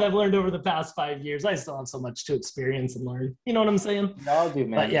what I've learned over the past 5 years. I still have so much to experience and learn. You know what I'm saying? We all do, But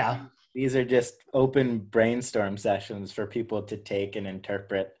man. yeah, These are just open brainstorm sessions for people to take and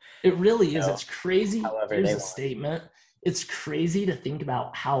interpret, it really is. It's crazy. however Here's they a want. statement. It's crazy to think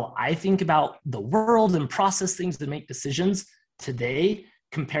about how I think about the world and process things to make decisions today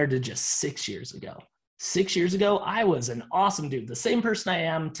compared to just 6 years ago. 6 years ago, I was an awesome dude, the same person I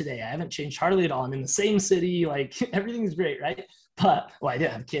am today. I haven't changed hardly at all. I'm in the same city, like everything's great, right? But well, I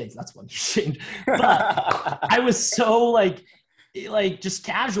didn't have kids. That's one change. But I was so like just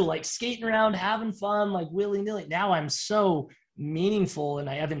casual, like skating around, having fun, like willy nilly. Now I'm so meaningful and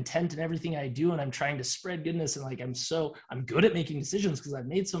I have intent in everything I do, and I'm trying to spread goodness, and like I'm good at making decisions because I've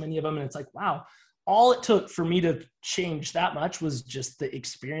made so many of them. And it's like, wow, all it took for me to change that much was just the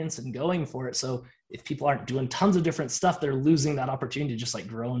experience and going for it. So if people aren't doing tons of different stuff, they're losing that opportunity to just like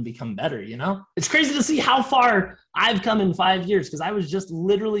grow and become better. It's crazy to see how far I've come in 5 years, because I was just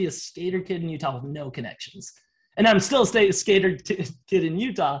literally a skater kid in Utah with no connections. And I'm still a skater kid in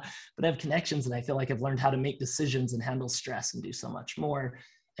Utah, but I have connections, and I feel like I've learned how to make decisions and handle stress and do so much more.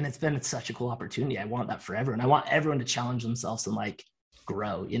 And it's been such a cool opportunity. I want that forever. And I want everyone to challenge themselves and like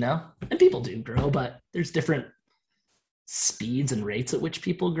grow, And people do grow, but there's different speeds and rates at which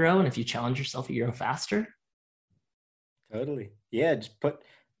people grow. And if you challenge yourself, you grow faster. Totally. Yeah, just put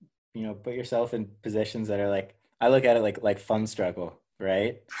yourself in positions that are like, I look at it like fun struggle,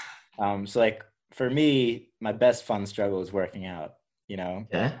 right? So like for me, my best fun struggle is working out.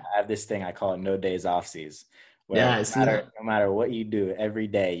 Okay. I have this thing I call it no days offsies, where Yeah, I see that. no matter what you do every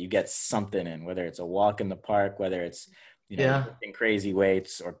day, you get something in, whether it's a walk in the park, whether it's Yeah. lifting crazy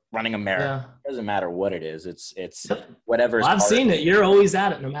weights or running a marathon. Yeah. It doesn't matter what it is. It's Yep. whatever's Well, I've hard. seen it. You're always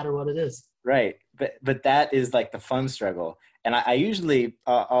at it, no matter what it is. Right. But that is like the fun struggle. And I usually,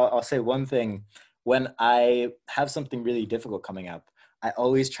 I'll say one thing: when I have something really difficult coming up, I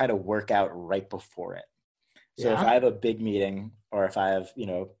always try to work out right before it. So if I Yeah. have a big meeting, or if I have,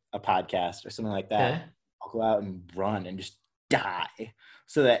 a podcast or something like that, Okay. I'll go out and run and just die,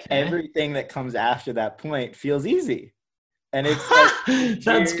 so that Okay. everything that comes after that point feels easy. And it's like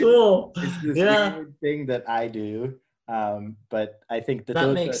That's weird, cool. it's this Yeah. weird thing that I do. But I think that That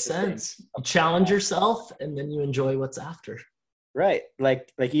those makes sorts of things sense. You challenge yourself and then you enjoy what's after. right.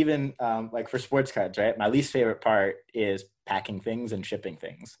 Like even like for sports cards, right? My least favorite part is packing things and shipping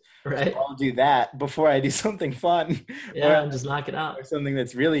things. So Right? I'll do that before I do something fun Yeah, and just knock it out. or something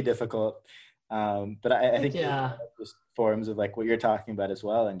that's really difficult. But I think those Yeah. are just forms of like what you're talking about as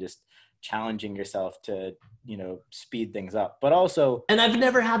well, and just challenging yourself to, speed things up, but also. And I've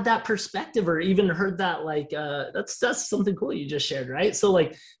never had that perspective or even heard that, like, that's something cool you just shared, right? So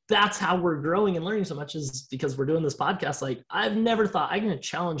like, that's how we're growing and learning so much, is because we're doing this podcast. Like, I've never thought I'm going to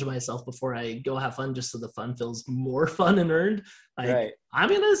challenge myself before I go have fun, just so the fun feels more fun and earned. Like, right. I'm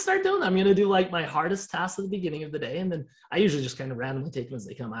going to start doing that. I'm going to do like my hardest tasks at the beginning of the day. And then I usually just kind of randomly take them as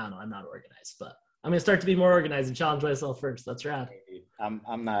they come. I don't know. I'm not organized, but I'm going to start to be more organized and challenge myself first. That's rad. I'm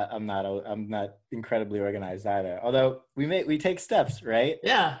not incredibly organized either. Although we take steps, right?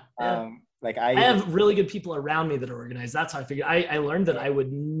 Yeah. Like I have really good people around me that are organized. That's how I figured. I learned that I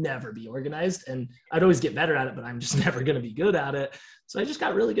would never be organized, and I'd always get better at it, but I'm just never going to be good at it. So I just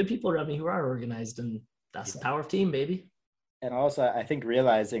got really good people around me who are organized, and that's the power of team, baby. And also, I think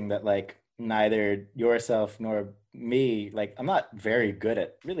realizing that like neither yourself nor me, like I'm not very good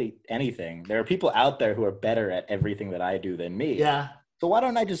at really anything. There are people out there who are better at everything that I do than me. Yeah. So why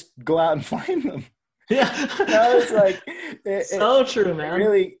don't I just go out and find them? Yeah. It's like so true, man. It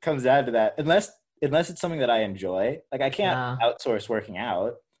really comes down to that. Unless it's something that I enjoy. Like I can't outsource working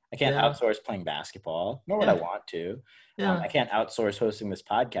out. I can't outsource playing basketball, nor would I want to. I can't outsource hosting this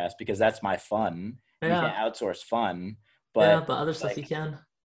podcast because that's my fun. You can't outsource fun. But other stuff you can.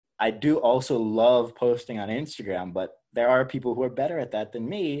 I do also love posting on Instagram, but there are people who are better at that than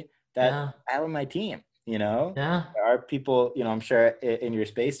me that I have on my team, Yeah. There are people, I'm sure in your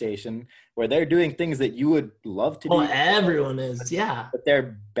space station where they're doing things that you would love to do. Well, everyone is, But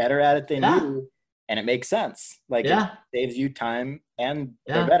they're better at it than you, and it makes sense. Like it saves you time and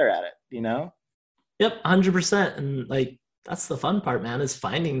they're better at it, Yep, 100%. And like, that's the fun part, man, is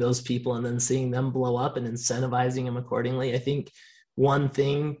finding those people and then seeing them blow up and incentivizing them accordingly. I think one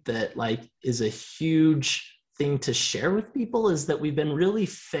thing that like is a huge thing to share with people is that we've been really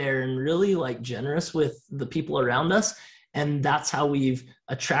fair and really like generous with the people around us. And that's how we've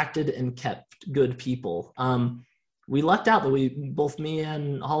attracted and kept good people. We lucked out that me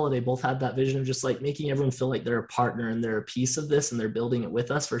and Holiday both had that vision of just like making everyone feel like they're a partner and they're a piece of this and they're building it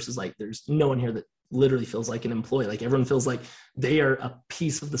with us, versus like there's no one here that literally feels like an employee. Like everyone feels like they are a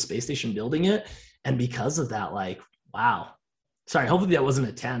piece of the space station building it. And because of that, like, wow. Sorry, hopefully that wasn't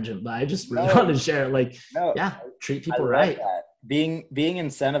a tangent, but I just really wanted to share like, treat people right. That. Being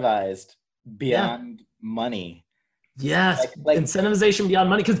incentivized beyond money. Yes, like incentivization beyond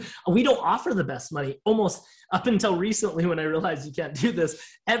money, because we don't offer the best money. Almost up until recently, when I realized you can't do this,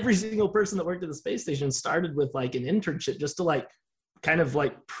 every single person that worked at the space station started with like an internship just to like kind of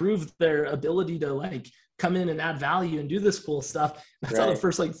like prove their ability to like come in and add value and do this cool stuff. That's how the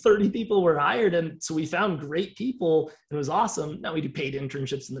first like 30 people were hired. And so we found great people and it was awesome. Now we do paid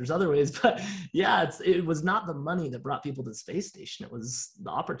internships and there's other ways, but it was not the money that brought people to the space station. It was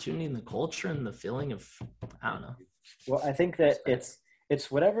the opportunity and the culture and the feeling of, I don't know. Well, I think that it's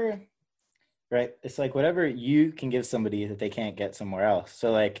whatever, right? It's like whatever you can give somebody that they can't get somewhere else.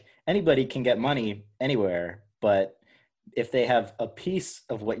 So like anybody can get money anywhere, but if they have a piece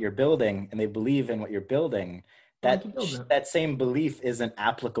of what you're building and they believe in what you're building, that same belief isn't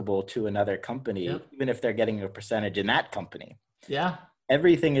applicable to another company, even if they're getting a percentage in that company. Yeah.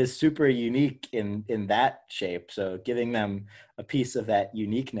 Everything is super unique in that shape. So giving them a piece of that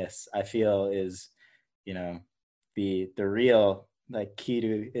uniqueness, I feel is, the real like key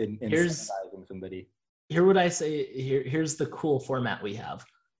to incentivizing somebody. Here's what I say. Here's the cool format we have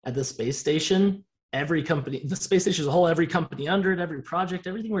at the space station. Every company, the space station as a whole, every company under it, every project,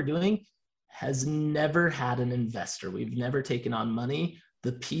 everything we're doing has never had an investor. We've never taken on money.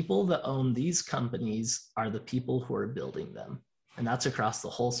 The people that own these companies are the people who are building them. And that's across the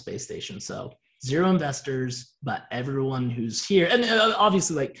whole space station. So 0 investors, but everyone who's here. And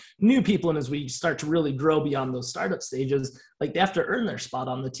obviously like new people. And as we start to really grow beyond those startup stages, like they have to earn their spot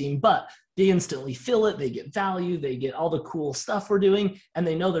on the team, but they instantly feel it. They get value. They get all the cool stuff we're doing. And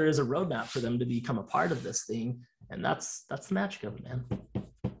they know there is a roadmap for them to become a part of this thing. And that's the magic of it, man.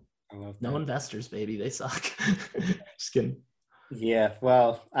 I love that. No investors, baby. They suck. Just kidding. Yeah.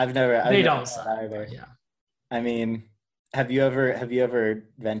 Well, they don't suck either. Yeah. I mean, have you ever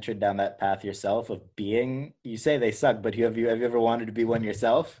ventured down that path yourself of being, you say they suck, but have you ever wanted to be one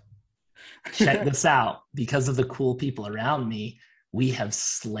yourself? Check this out. Because of the cool people around me, we have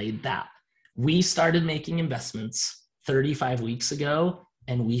slayed that. We started making investments 35 weeks ago,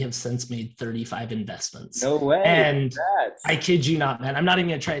 and we have since made 35 investments. No way. And I kid you not, man. I'm not even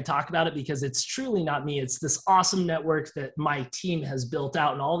going to try to talk about it because it's truly not me. It's this awesome network that my team has built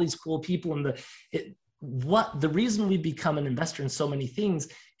out and all these cool people. And the reason we become an investor in so many things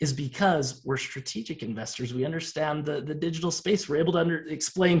is because we're strategic investors. We understand the digital space. We're able to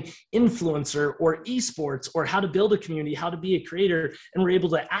explain influencer or esports or how to build a community, how to be a creator, and we're able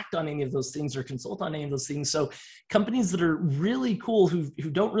to act on any of those things or consult on any of those things. So companies that are really cool, who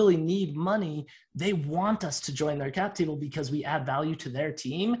don't really need money, they want us to join their cap table because we add value to their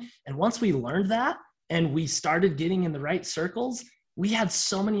team. And once we learned that and we started getting in the right circles, we had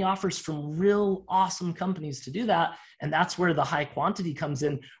so many offers from real awesome companies to do that. And that's where the high quantity comes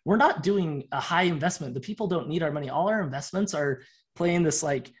in. We're not doing a high investment. The people don't need our money. All our investments are playing this,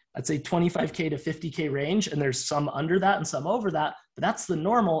 like, I'd say 25K to 50K range. And there's some under that and some over that, but that's the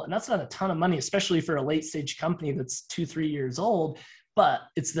normal. And that's not a ton of money, especially for a late stage company that's 2-3 years old. But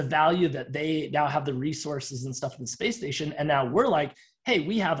it's the value that they now have the resources and stuff in the space station. And now we're like, hey,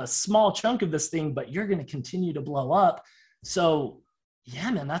 we have a small chunk of this thing, but you're going to continue to blow up. So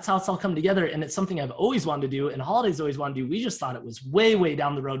yeah, man, that's how it's all come together. And it's something I've always wanted to do, and Holidays always wanted to do. We just thought it was way, way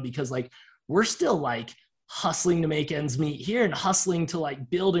down the road because, like, we're still like hustling to make ends meet here and hustling to like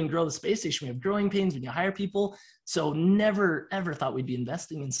build and grow the space station. We have growing pains, we need to hire people. So never, ever thought we'd be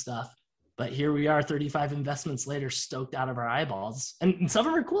investing in stuff. But here we are 35 investments later, stoked out of our eyeballs. And some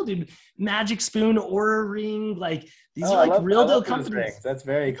of them are cool, dude. Magic Spoon, Aura Ring, like these are like real deal companies. That's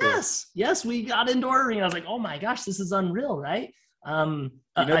very cool. Yes, we got into Aura Ring. I was like, oh my gosh, this is unreal, right?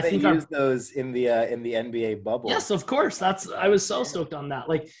 I think use those in the NBA bubble. Yes, of course. I was so stoked on that.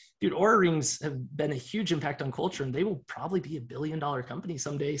 Like, dude, Aura Rings have been a huge impact on culture, and they will probably be $1 billion company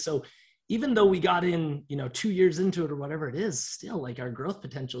someday. So even though we got in, 2 years into it or whatever it is, still like our growth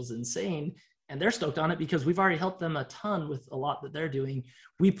potential is insane. And they're stoked on it because we've already helped them a ton with a lot that they're doing.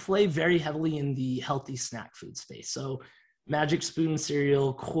 We play very heavily in the healthy snack food space. So Magic Spoon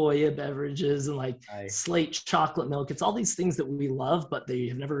cereal, Koya beverages, and like Slate chocolate milk. It's all these things that we love, but they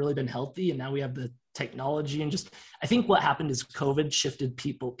have never really been healthy. And now we have the technology, and just, I think what happened is COVID shifted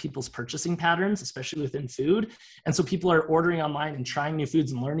people's purchasing patterns, especially within food. And so people are ordering online and trying new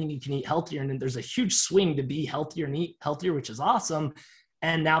foods and learning you can eat healthier. And then there's a huge swing to be healthier and eat healthier, which is awesome.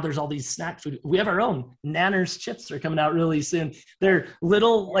 And now there's all these snack food. We have our own Nanners chips are coming out really soon. They're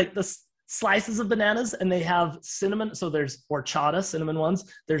little, like the slices of bananas, and they have cinnamon. So there's horchata cinnamon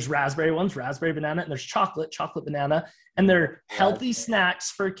ones, there's raspberry ones, raspberry banana, and there's chocolate banana. And they're healthy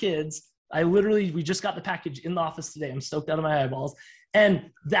snacks for kids. We just got the package in the office today. I'm stoked out of my eyeballs. And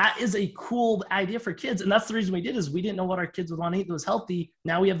that is a cool idea for kids. And that's the reason we did, is we didn't know what our kids would want to eat that was healthy.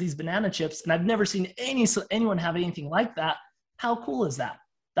 Now we have these banana chips, and I've never seen anyone have anything like that. How cool is that?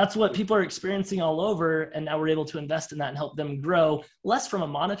 That's what people are experiencing all over. And now we're able to invest in that and help them grow, less from a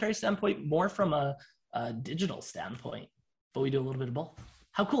monetary standpoint, more from a digital standpoint, but we do a little bit of both.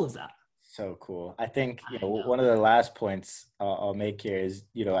 How cool is that? So cool. I think, one of the last points I'll make here is,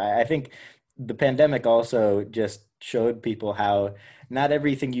 I think the pandemic also just showed people how not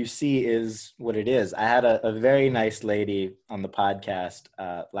everything you see is what it is. I had a very nice lady on the podcast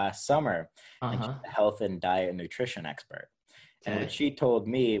last summer, and she's a health and diet and nutrition expert. And what she told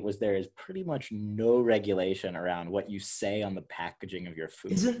me was there is pretty much no regulation around what you say on the packaging of your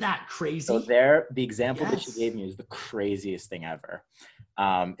food. Isn't that crazy? So the example that she gave me is the craziest thing ever,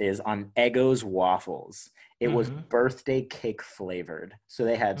 is on Eggo's waffles. It was birthday cake flavored. So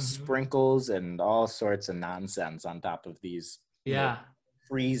they had sprinkles and all sorts of nonsense on top of these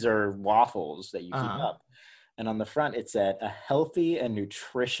freezer waffles that you keep up. And on the front, it said a healthy and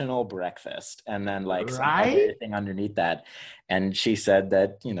nutritional breakfast. And then some other thing underneath that. And she said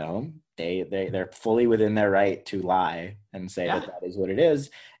that, they're fully within their right to lie and say that is what it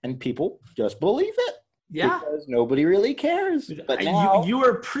is. And people just believe it. Yeah. Because nobody really cares. But now, you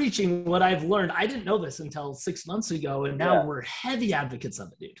are preaching what I've learned. I didn't know this until 6 months ago. And now we're heavy advocates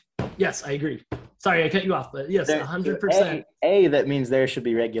of it, dude. Yes, I agree. Sorry, I cut you off, but yes, 100%. A, that means there should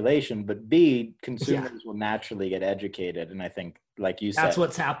be regulation, but B, consumers will naturally get educated. And I think, like you said, that's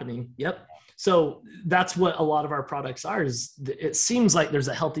what's happening. Yep. So that's what a lot of our products are, is it seems like there's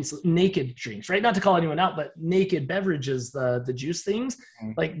a healthy naked drinks, right? Not to call anyone out, but naked beverages, the juice things,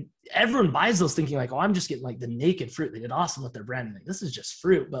 like everyone buys those thinking like, oh, I'm just getting like the naked fruit. They did awesome with their branding. Like, this is just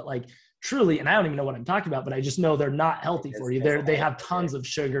fruit, but like truly, and I don't even know what I'm talking about, but I just know they're not healthy for you. They have tons of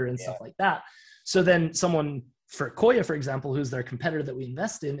sugar and stuff like that. So then someone for Koya, for example, who's their competitor that we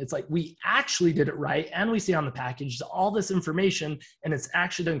invest in, it's like, we actually did it right. And we see on the package all this information, and it's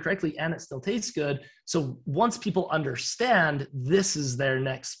actually done correctly, and it still tastes good. So once people understand this is their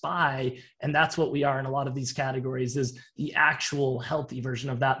next buy, and that's what we are in a lot of these categories, is the actual healthy version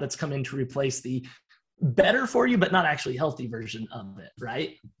of that's come in to replace the better for you, but not actually healthy version of it.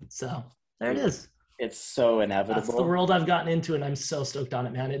 Right. So there it is. It's so That's the inevitable. world I've gotten into, and I'm so stoked on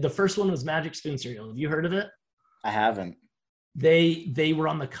it, man. The first one was Magic Spoon cereal. Have you heard of it? I haven't. They were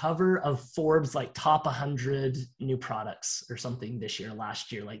on the cover of Forbes like top 100 new products or something this year,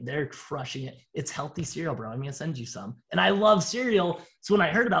 last year. Like they're crushing it. It's healthy cereal, bro. I'm gonna send you some. And I love cereal. So when I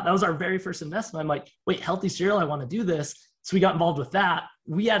heard about that was our very first investment. I'm like, wait, healthy cereal, I want to do this. So we got involved with that.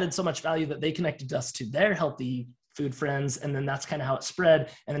 We added so much value that they connected us to their healthy food friends. And then that's kind of how it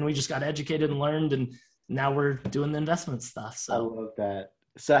spread. And then we just got educated and learned, and now we're doing the investment stuff. I So love that.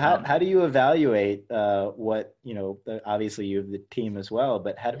 So how do you evaluate what, obviously you have the team as well,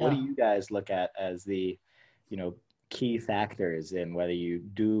 but what do yeah. you guys look at as the, key factors in whether you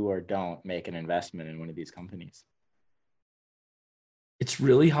do or don't make an investment in one of these companies? It's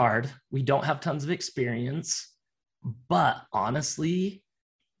really hard. We don't have tons of experience, but honestly,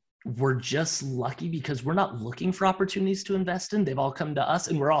 we're just lucky because we're not looking for opportunities to invest in. They've all come to us,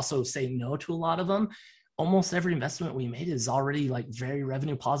 and we're also saying no to a lot of them. Almost every investment we made is already like very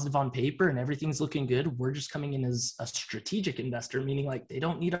revenue positive on paper and everything's looking good. We're just coming in as a strategic investor, meaning like they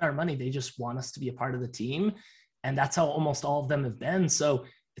don't need our money. They just want us to be a part of the team. And that's how almost all of them have been. So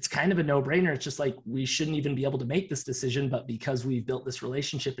it's kind of a no-brainer. It's just like, we shouldn't even be able to make this decision, but because we've built this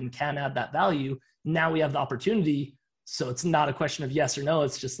relationship and can add that value, now we have the opportunity. So it's not a question of yes or no.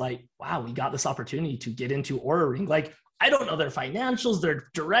 It's just like, wow, we got this opportunity to get into Oura Ring. Like, I don't know their financials, their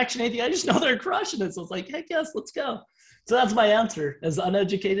direction, anything. I just know they're crushing it. So it's like, heck yes, let's go. So that's my answer. As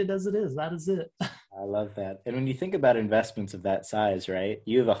uneducated as it is, that is it. I love that. And when you think about investments of that size, right?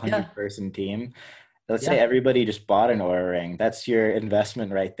 You have a 100-person team. Let's say Yeah. everybody just bought an Oura Ring. That's your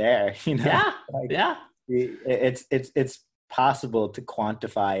investment right there. Yeah. Like, Yeah. it's possible to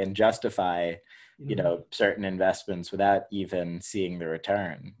quantify and justify, certain investments without even seeing the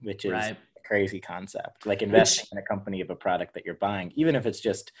return, which is Right. a crazy concept. Like investing in a company of a product that you're buying, even if it's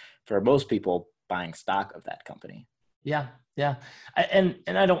just for most people buying stock of that company. Yeah. Yeah. And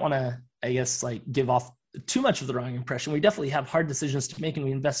I don't want to, I guess, like give off too much of the wrong impression. We definitely have hard decisions to make, and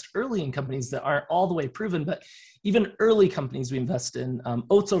we invest early in companies that aren't all the way proven, but even early companies we invest in.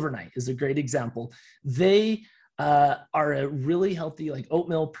 Oats Overnight is a great example. They are a really healthy like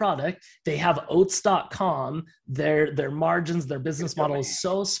oatmeal product. They have oats.com. Their margins, their business model is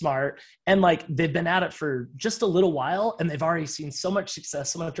so smart. And like they've been at it for just a little while, and they've already seen so much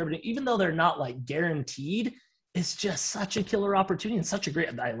success, so much revenue, even though they're not like guaranteed. It's just such a killer opportunity and such a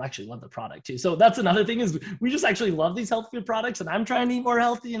great, I actually love the product too. So that's another thing, is we just actually love these health food products, and I'm trying to eat more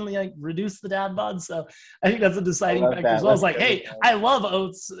healthy and like reduce the dad bod. So I think that's a deciding factor as well. It's like, hey, I love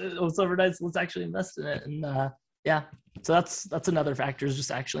oats overnight, so let's actually invest in it. And yeah, so that's another factor, is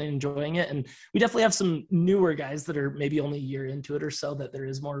just actually enjoying it. And we definitely have some newer guys that are maybe only a year into it or so, that there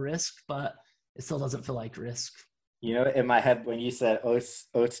is more risk, but it still doesn't feel like risk. In my head, when you said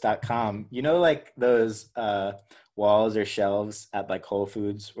oats.com, like those walls or shelves at like Whole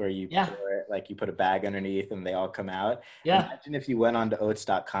Foods where you you put a bag underneath and they all come out. Yeah. Imagine if you went onto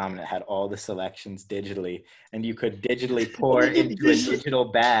oats.com and it had all the selections digitally, and you could digitally pour into a digital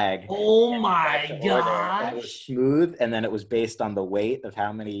bag. Oh my gosh. It was smooth, and then it was based on the weight of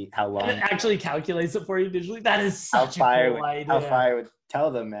how long. And it actually calculates it for you digitally. That is such a cool idea. How far I would tell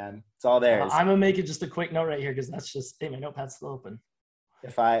them, man. It's all theirs. I'm gonna make it just a quick note right here, because that's just, hey, my notepad's still open.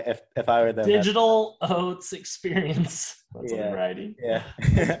 If I were them, digital oats experience. That's what I'm writing. Yeah.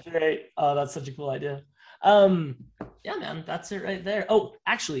 That's great. Oh, that's such a cool idea. Yeah, man, that's it right there. Oh,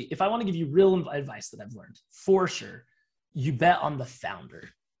 actually, if I want to give you real advice that I've learned, for sure, you bet on the founder.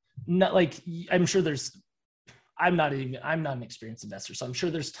 Not like, I'm sure I'm not an experienced investor, so I'm sure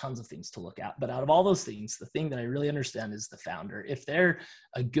there's tons of things to look at. But out of all those things, the thing that I really understand is the founder. If they're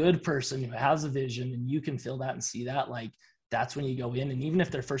a good person who has a vision and you can feel that and see that, like, that's when you go in. And even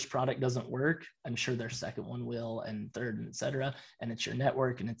if their first product doesn't work, I'm sure their second one will, and third, and et cetera. And it's your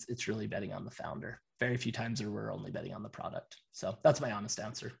network, and it's really betting on the founder. Very few times are we're only betting on the product. So that's my honest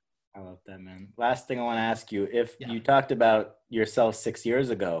answer. I love that, man. Last thing I want to ask you, if you talked about yourself 6 years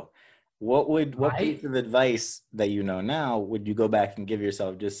ago, what piece of advice that you know now would you go back and give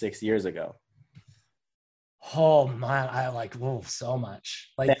yourself just 6 years ago? Oh man, I so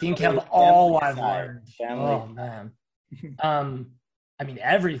much. Like, think of all I've learned. Family. Oh man. I mean,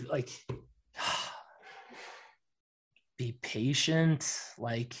 be patient.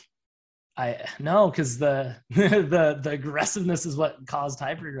 Like, because the aggressiveness is what caused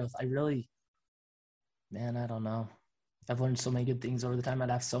hypergrowth. I don't know. I've learned so many good things over the time. I'd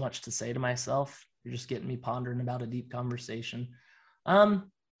have so much to say to myself. You're just getting me pondering about a deep conversation. I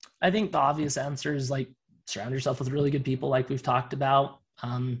think the obvious answer is like, surround yourself with really good people, like we've talked about.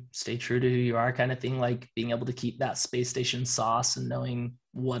 stay true to who you are kind of thing. Like being able to keep that space station sauce and knowing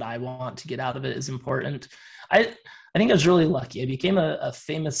what I want to get out of it is important. I think I was really lucky. I became a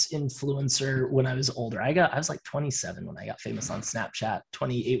famous influencer when I was older. I was like 27 when I got famous on Snapchat,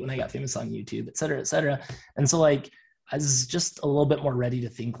 28 when I got famous on YouTube, et cetera, et cetera. And so like, I was just a little bit more ready to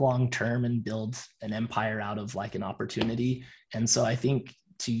think long-term and build an empire out of like an opportunity. And so I think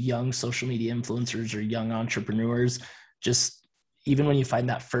to young social media influencers or young entrepreneurs, just even when you find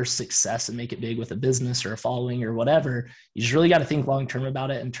that first success and make it big with a business or a following or whatever, you just really got to think long-term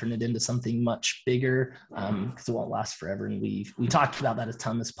about it and turn it into something much bigger, because it won't last forever. And we talked about that a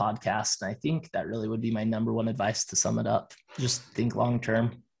ton this podcast. And I think that really would be my number one advice to sum it up. Just think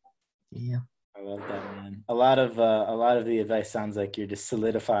long-term. Yeah. I love that, man. A lot of the advice sounds like you're just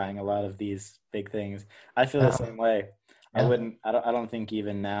solidifying a lot of these big things. I feel the same way. Yeah. I don't think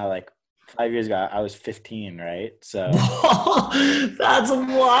even now, like 5 years ago, I was 15, right? So that's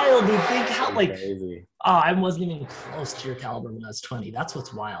wild, dude. Think how like crazy. I wasn't even close to your caliber when I was 20. That's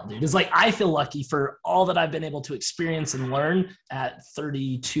what's wild, dude. It's like I feel lucky for all that I've been able to experience and learn at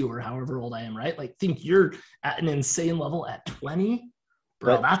 32 or however old I am, right? Like think you're at an insane level at 20.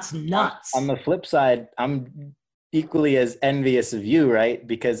 Bro, but that's nuts. On the flip side, I'm equally as envious of you, right?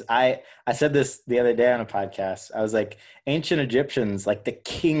 Because I said this the other day on a podcast. I was like, ancient Egyptians, like the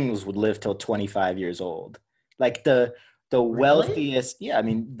kings would live till 25 years old. Like the wealthiest, yeah, I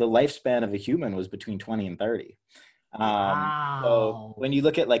mean, the lifespan of a human was between 20 and 30. Wow. So when you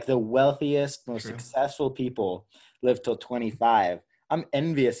look at like the wealthiest, most successful people live till 25, I'm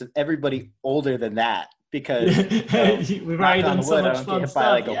envious of everybody older than that. Because we've already done so much fun stuff.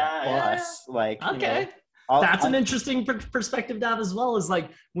 Like a bus. Like, okay. That's an interesting perspective to have as well, is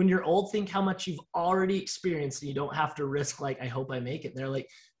like when you're old, think how much you've already experienced and you don't have to risk like, I hope I make it. They're like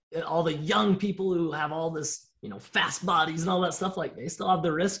all the young people who have all this, fast bodies and all that stuff, like they still have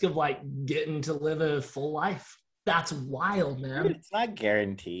the risk of like getting to live a full life. That's wild, man. Dude, it's not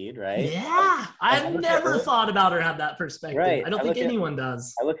guaranteed, right? Yeah. I've never thought about or had that perspective. Right. I don't think anyone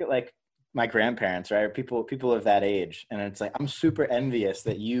does. I look at like my grandparents, right? People of that age. And it's like, I'm super envious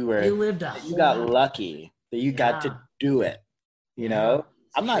that you got lucky, that you got to do it.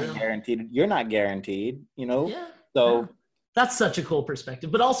 I'm not guaranteed. You're not guaranteed, Yeah. So that's such a cool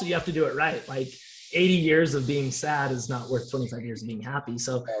perspective, but also you have to do it right. Like 80 years of being sad is not worth 25 years of being happy.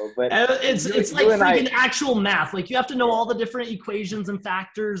 So it's like freaking actual math. Like you have to know all the different equations and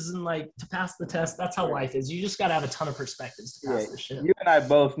factors and like to pass the test. That's how life is. You just got to have a ton of perspectives to pass this shit. You and I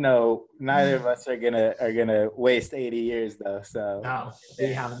both know neither of us are gonna waste 80 years though. So no,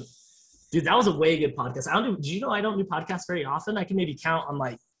 we haven't. Dude, that was a way good podcast. Do you know I don't do podcasts very often? I can maybe count on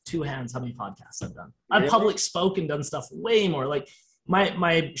like two hands how many podcasts I've done. I've public spoken, done stuff way more. Like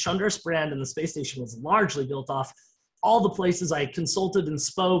my Shonduras brand and the Space Station was largely built off all the places I consulted and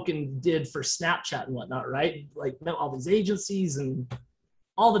spoke and did for Snapchat and whatnot, right? Like met all these agencies and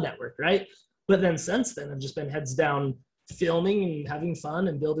all the network, right? But then since then, I've just been heads down filming and having fun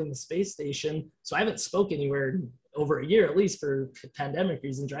and building the Space Station. So I haven't spoke anywhere in over a year, at least for pandemic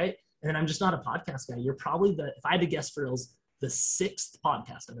reasons, right? And then I'm just not a podcast guy. You're probably if I had to guess for reals, the 6th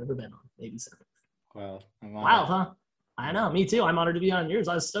podcast I've ever been on, maybe 7th. Wow. Wow, huh? I know, me too. I'm honored to be on yours.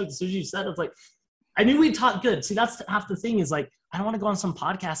 I was stoked as soon as you said it. I was like, I knew we'd talk good. See, that's half the thing is like, I don't want to go on some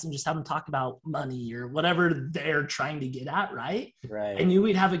podcast and just have them talk about money or whatever they're trying to get at, right? Right. I knew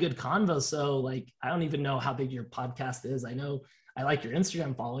we'd have a good convo. So like, I don't even know how big your podcast is. I know I like your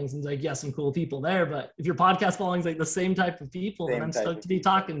Instagram followings and like, yeah, some cool people there, but if your podcast following's like the same type of people, then I'm stoked to be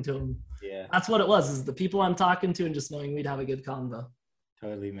talking to them. Yeah. That's what it was, is the people I'm talking to and just knowing we'd have a good convo.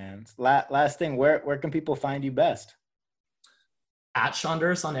 Totally, man. Last thing, where can people find you best? At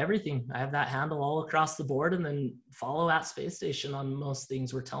Shonduras on everything. I have that handle all across the board, and then follow at Space Station on most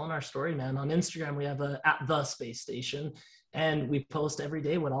things. We're telling our story, man. On Instagram, we have at the Space Station, and we post every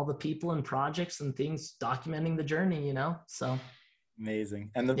day with all the people and projects and things documenting the journey, So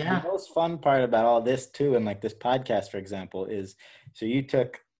amazing. And the most fun part about all this too, and like this podcast, for example, is so you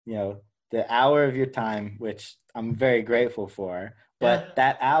took, the hour of your time, which I'm very grateful for, but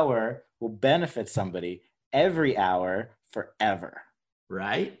that hour will benefit somebody every hour forever.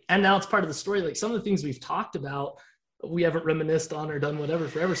 Right. And now it's part of the story. Like some of the things we've talked about, we haven't reminisced on or done whatever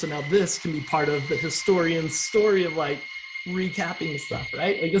forever. So now this can be part of the historian's story of like recapping stuff,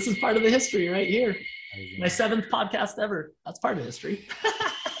 right? Like this is part of the history right here. My 7th podcast ever. That's part of history.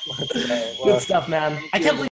 Good stuff, man. I can't believe